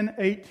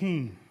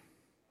 10:18.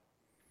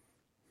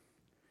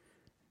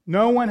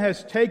 No one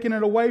has taken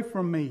it away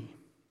from me.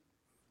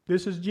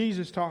 This is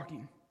Jesus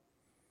talking.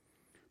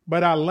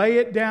 But I lay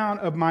it down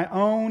of my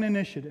own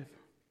initiative.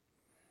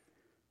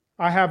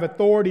 I have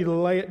authority to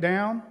lay it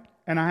down,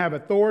 and I have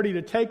authority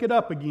to take it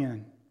up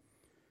again.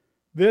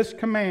 This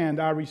command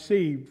I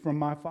received from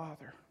my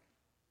Father.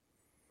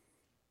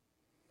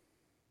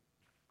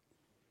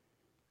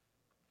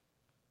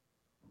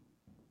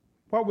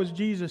 What was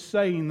Jesus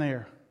saying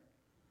there?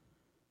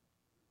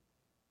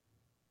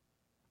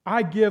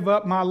 I give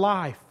up my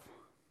life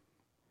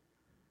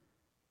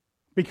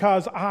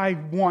because I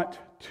want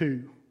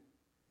to.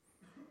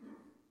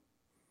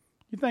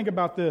 You think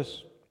about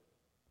this.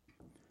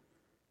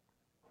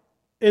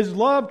 Is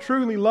love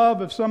truly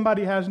love if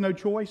somebody has no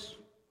choice?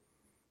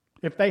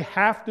 If they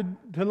have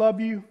to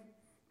love you?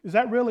 Is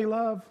that really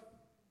love?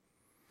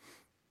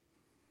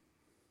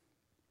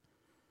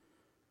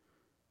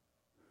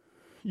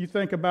 You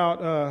think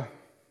about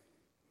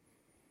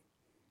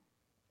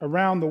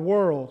around the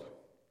world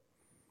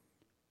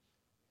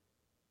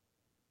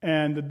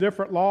and the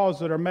different laws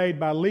that are made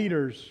by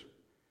leaders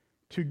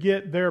to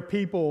get their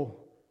people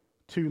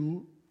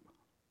to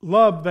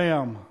love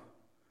them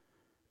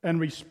and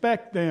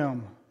respect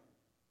them.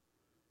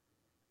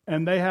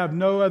 And they have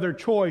no other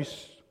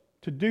choice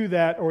to do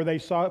that, or they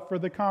suffer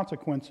the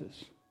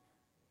consequences.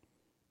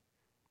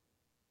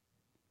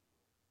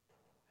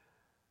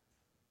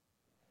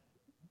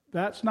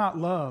 That's not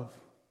love.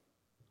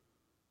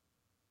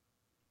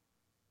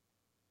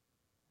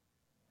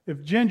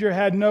 If Ginger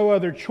had no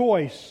other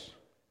choice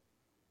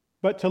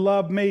but to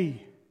love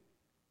me,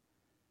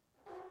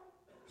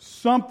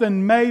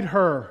 something made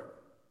her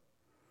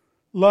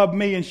love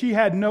me, and she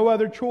had no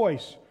other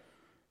choice,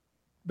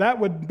 that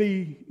would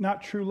be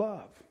not true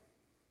love.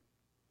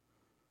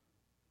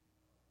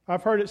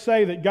 I've heard it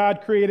say that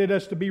God created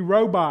us to be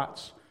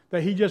robots,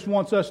 that He just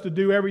wants us to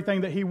do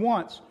everything that He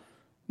wants.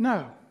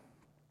 No.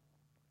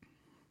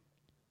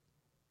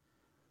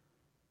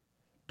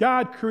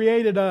 God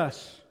created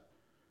us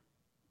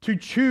to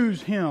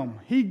choose Him.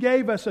 He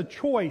gave us a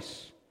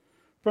choice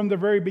from the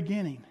very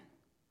beginning.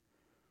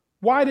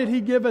 Why did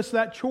He give us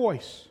that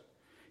choice?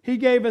 He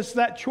gave us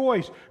that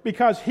choice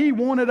because He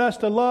wanted us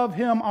to love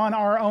Him on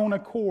our own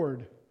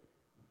accord.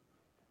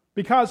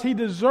 Because He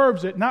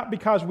deserves it, not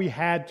because we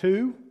had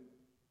to.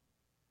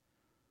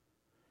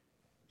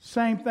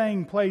 Same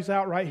thing plays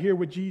out right here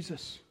with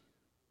Jesus.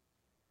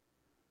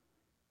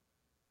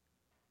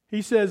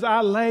 He says,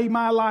 I lay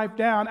my life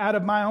down out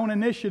of my own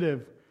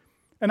initiative.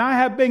 And I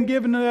have been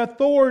given the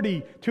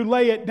authority to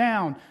lay it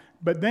down.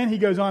 But then He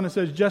goes on and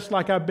says, just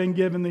like I've been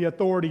given the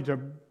authority to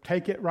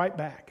take it right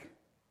back.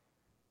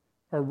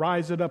 Or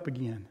rise it up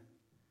again.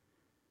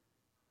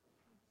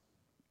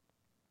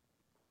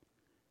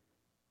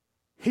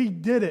 He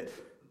did it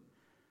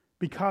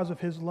because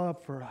of His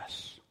love for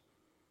us.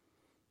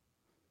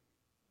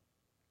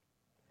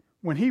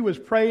 When He was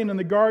praying in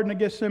the Garden of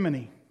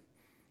Gethsemane,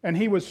 and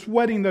He was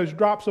sweating those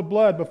drops of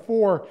blood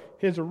before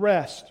His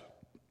arrest.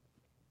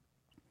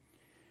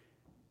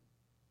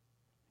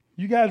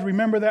 You guys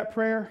remember that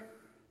prayer?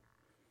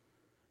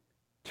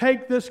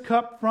 Take this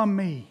cup from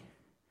me.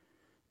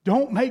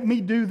 Don't make me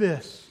do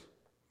this.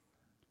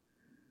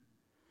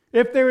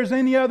 If there is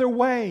any other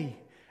way.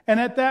 And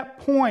at that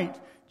point,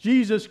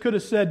 Jesus could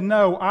have said,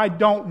 no, I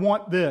don't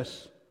want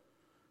this.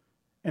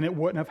 And it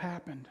wouldn't have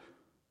happened.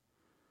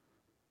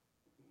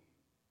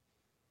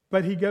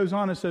 But He goes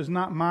on and says,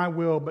 not my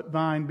will, but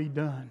thine be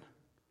done.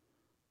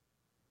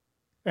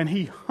 And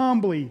He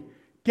humbly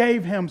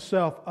gave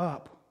Himself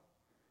up.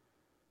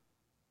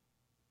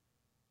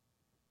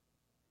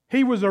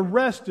 He was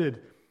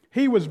arrested.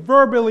 He was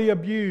verbally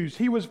abused.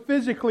 He was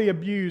physically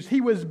abused. He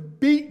was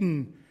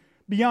beaten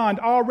beyond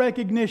all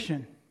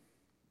recognition.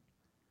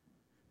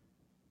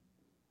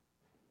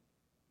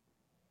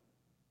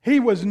 He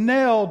was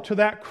nailed to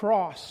that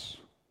cross.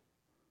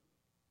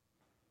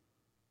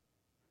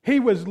 He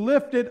was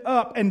lifted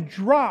up and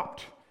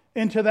dropped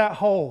into that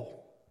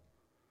hole.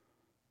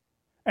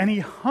 And He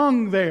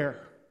hung there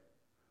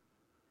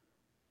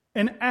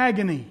in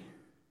agony.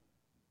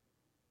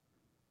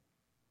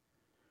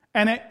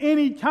 And at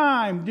any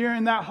time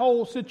during that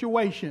whole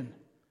situation,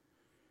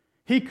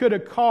 He could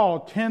have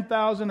called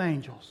 10,000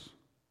 angels.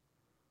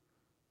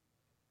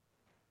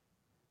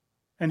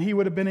 And He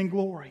would have been in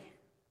glory.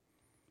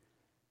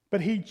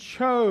 But He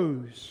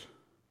chose.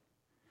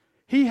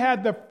 He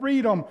had the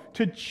freedom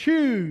to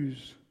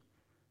choose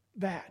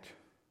that.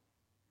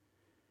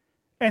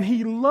 And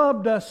He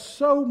loved us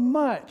so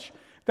much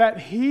that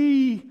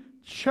He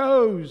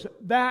chose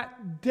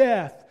that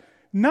death,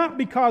 not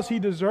because He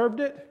deserved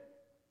it,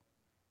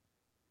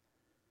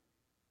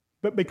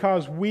 but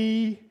because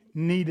we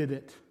needed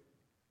it.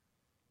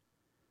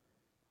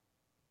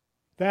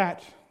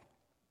 That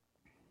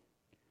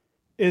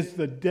is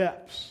the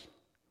depths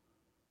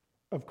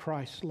of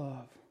Christ's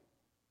love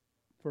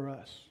for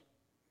us.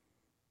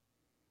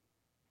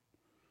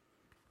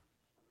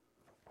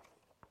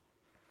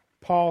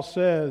 Paul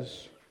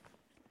says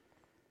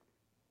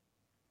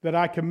that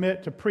I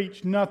commit to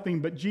preach nothing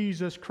but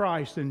Jesus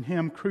Christ and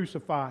Him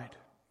crucified.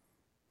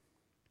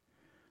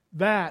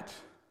 That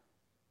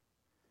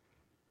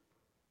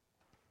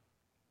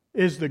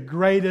is the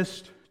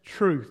greatest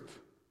truth.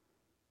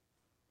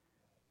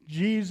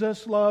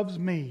 Jesus loves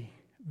me,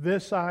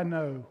 this I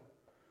know,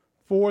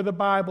 for the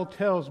Bible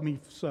tells me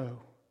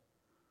so.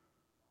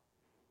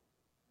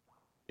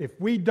 If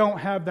we don't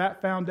have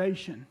that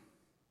foundation,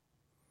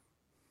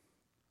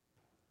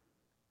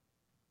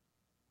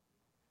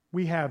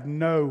 we have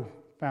no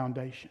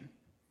foundation.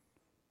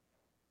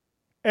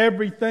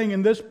 Everything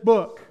in this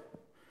book,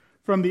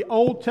 from the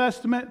Old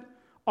Testament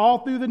all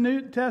through the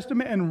New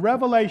Testament and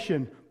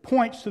Revelation,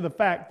 points to the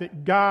fact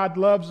that God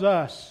loves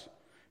us.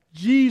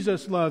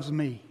 Jesus loves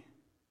me.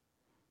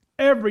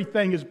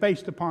 Everything is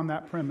based upon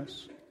that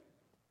premise.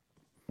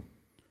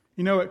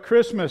 You know, at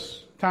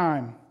Christmas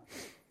time,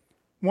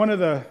 one of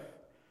the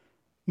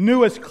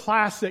newest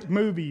classic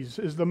movies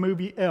is the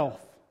movie Elf.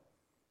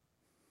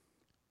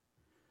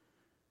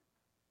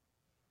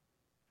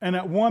 And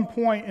at one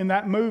point in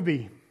that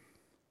movie,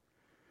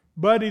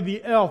 Buddy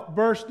the Elf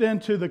burst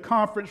into the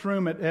conference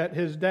room at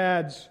his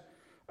dad's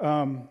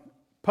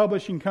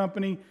publishing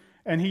company,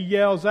 and he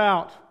yells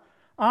out,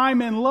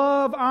 I'm in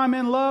love,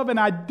 and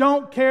I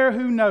don't care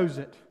who knows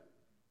it.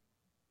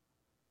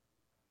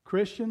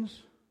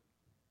 Christians,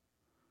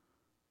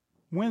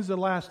 when's the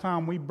last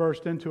time we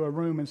burst into a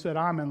room and said,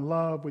 I'm in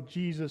love with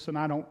Jesus and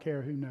I don't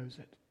care who knows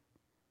it?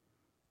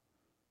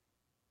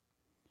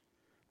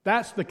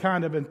 That's the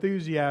kind of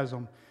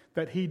enthusiasm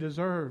that He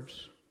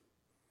deserves.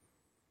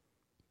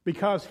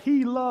 Because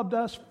He loved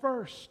us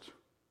first.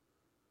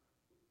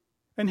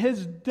 And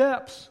His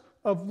depths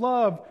of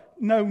love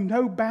know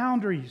no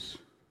boundaries.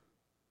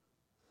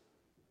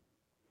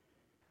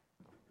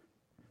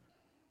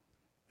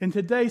 In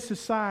today's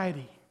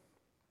society,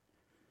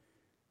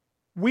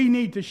 we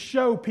need to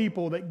show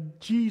people that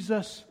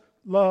Jesus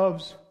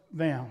loves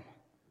them.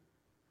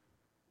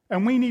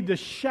 And we need to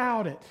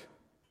shout it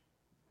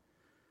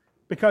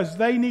because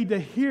they need to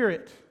hear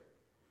it.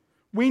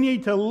 We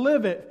need to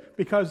live it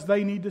because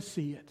they need to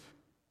see it.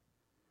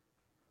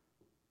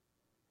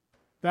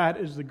 That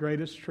is the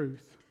greatest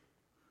truth.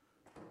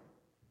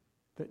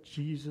 That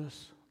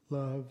Jesus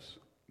loves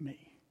me.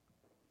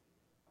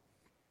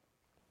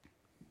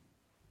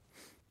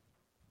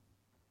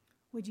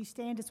 Would you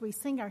stand as we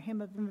sing our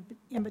hymn of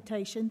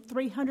invitation,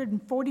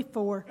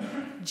 344,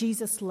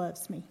 Jesus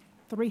Loves Me,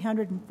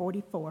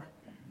 344.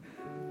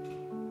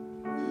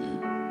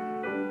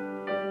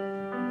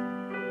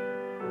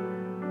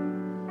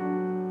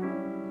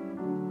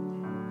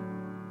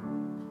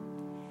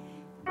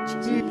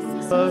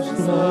 Jesus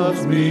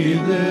loves me,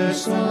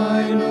 this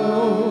I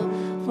know,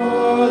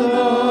 for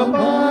the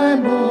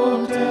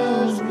Bible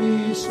tells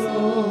me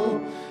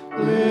so.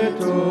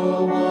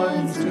 Little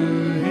ones to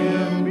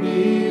Him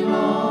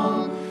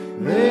belong,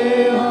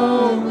 they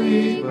are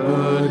weak,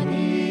 but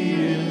He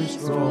is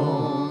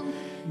strong.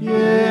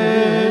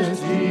 Yes,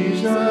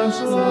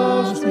 Jesus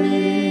loves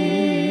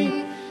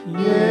me.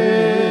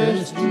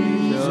 Yes,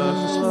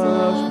 Jesus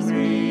loves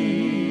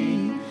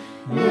me.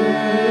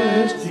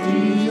 Yes,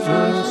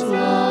 Jesus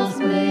loves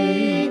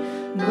me.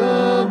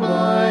 The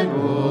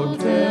Bible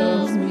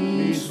tells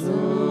me so.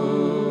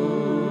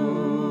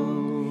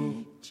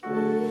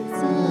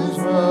 Jesus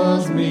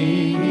loves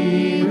me,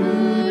 He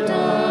who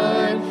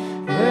died.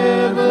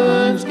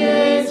 Heaven's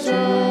gates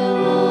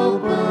are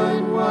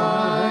open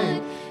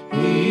wide.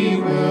 He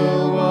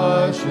will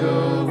wash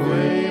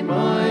away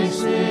my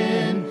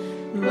sin.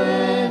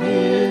 Let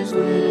His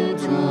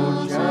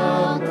little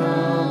child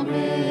come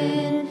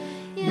in.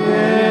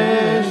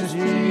 Yes,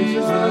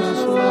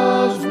 Jesus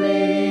loves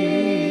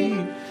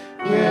me.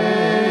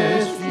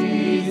 Yes,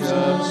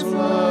 Jesus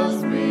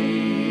loves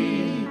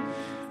me.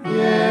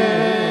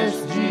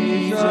 Yes,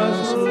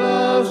 Jesus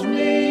loves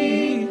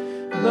me.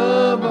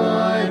 The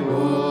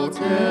Bible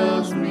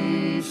tells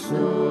me so.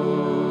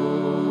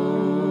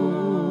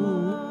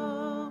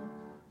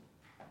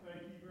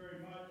 Thank you very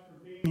much for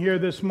being here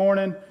this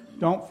morning.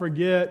 Don't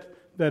forget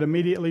that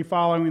immediately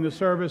following the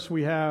service,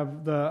 we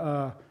have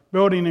the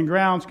Building and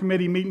Grounds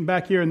Committee meeting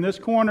back here in this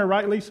corner,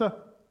 right, Lisa?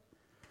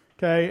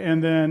 Okay,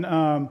 and then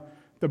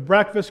the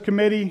Breakfast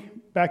Committee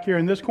back here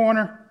in this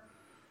corner.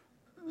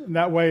 And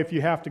that way, if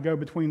you have to go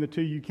between the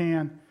two, you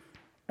can.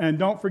 And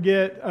don't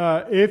forget,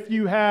 if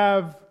you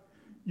have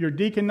your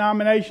deacon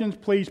nominations,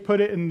 please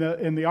put it in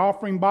the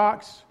offering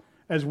box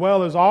as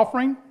well as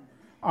offering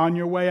on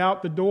your way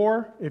out the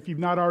door if you've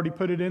not already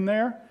put it in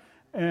there.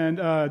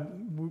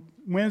 And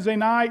Wednesday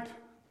night,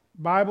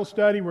 Bible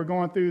study, we're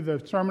going through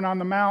the Sermon on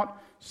the Mount,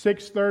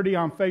 6:30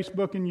 on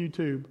Facebook and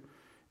YouTube.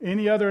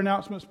 Any other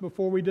announcements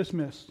before we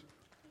dismiss?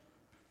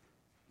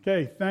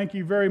 Okay, thank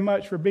you very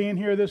much for being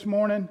here this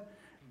morning.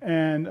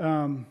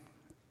 And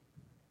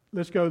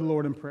let's go to the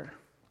Lord in prayer.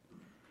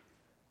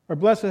 Our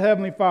blessed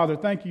Heavenly Father,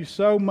 thank you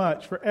so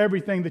much for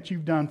everything that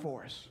you've done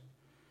for us.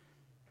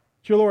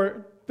 Dear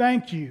Lord,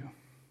 thank you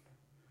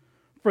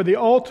for the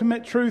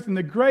ultimate truth and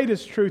the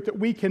greatest truth that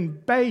we can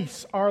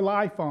base our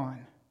life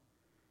on,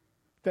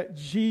 that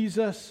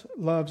Jesus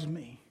loves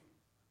me.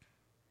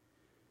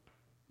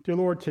 Dear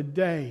Lord,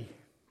 today,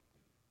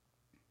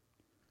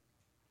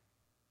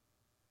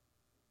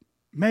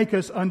 make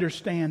us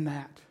understand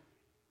that.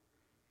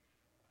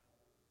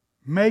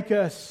 Make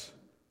us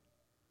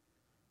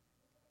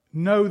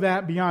know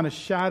that beyond a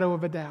shadow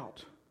of a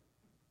doubt.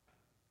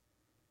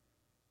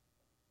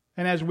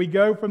 And as we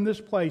go from this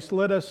place,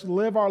 let us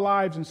live our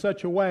lives in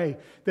such a way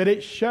that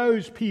it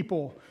shows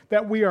people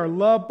that we are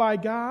loved by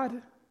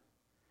God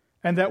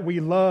and that we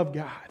love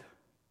God.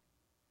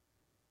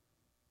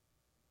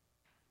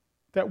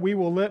 That we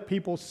will let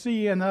people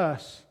see in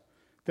us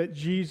that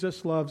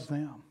Jesus loves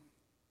them.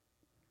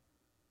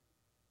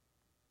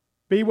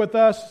 Be with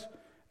us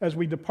as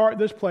we depart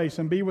this place,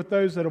 and be with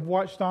those that have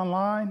watched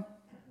online.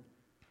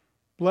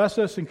 Bless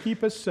us and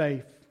keep us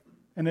safe.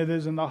 And it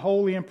is in the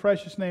holy and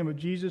precious name of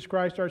Jesus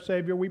Christ our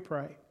Savior we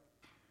pray.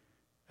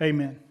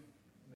 Amen.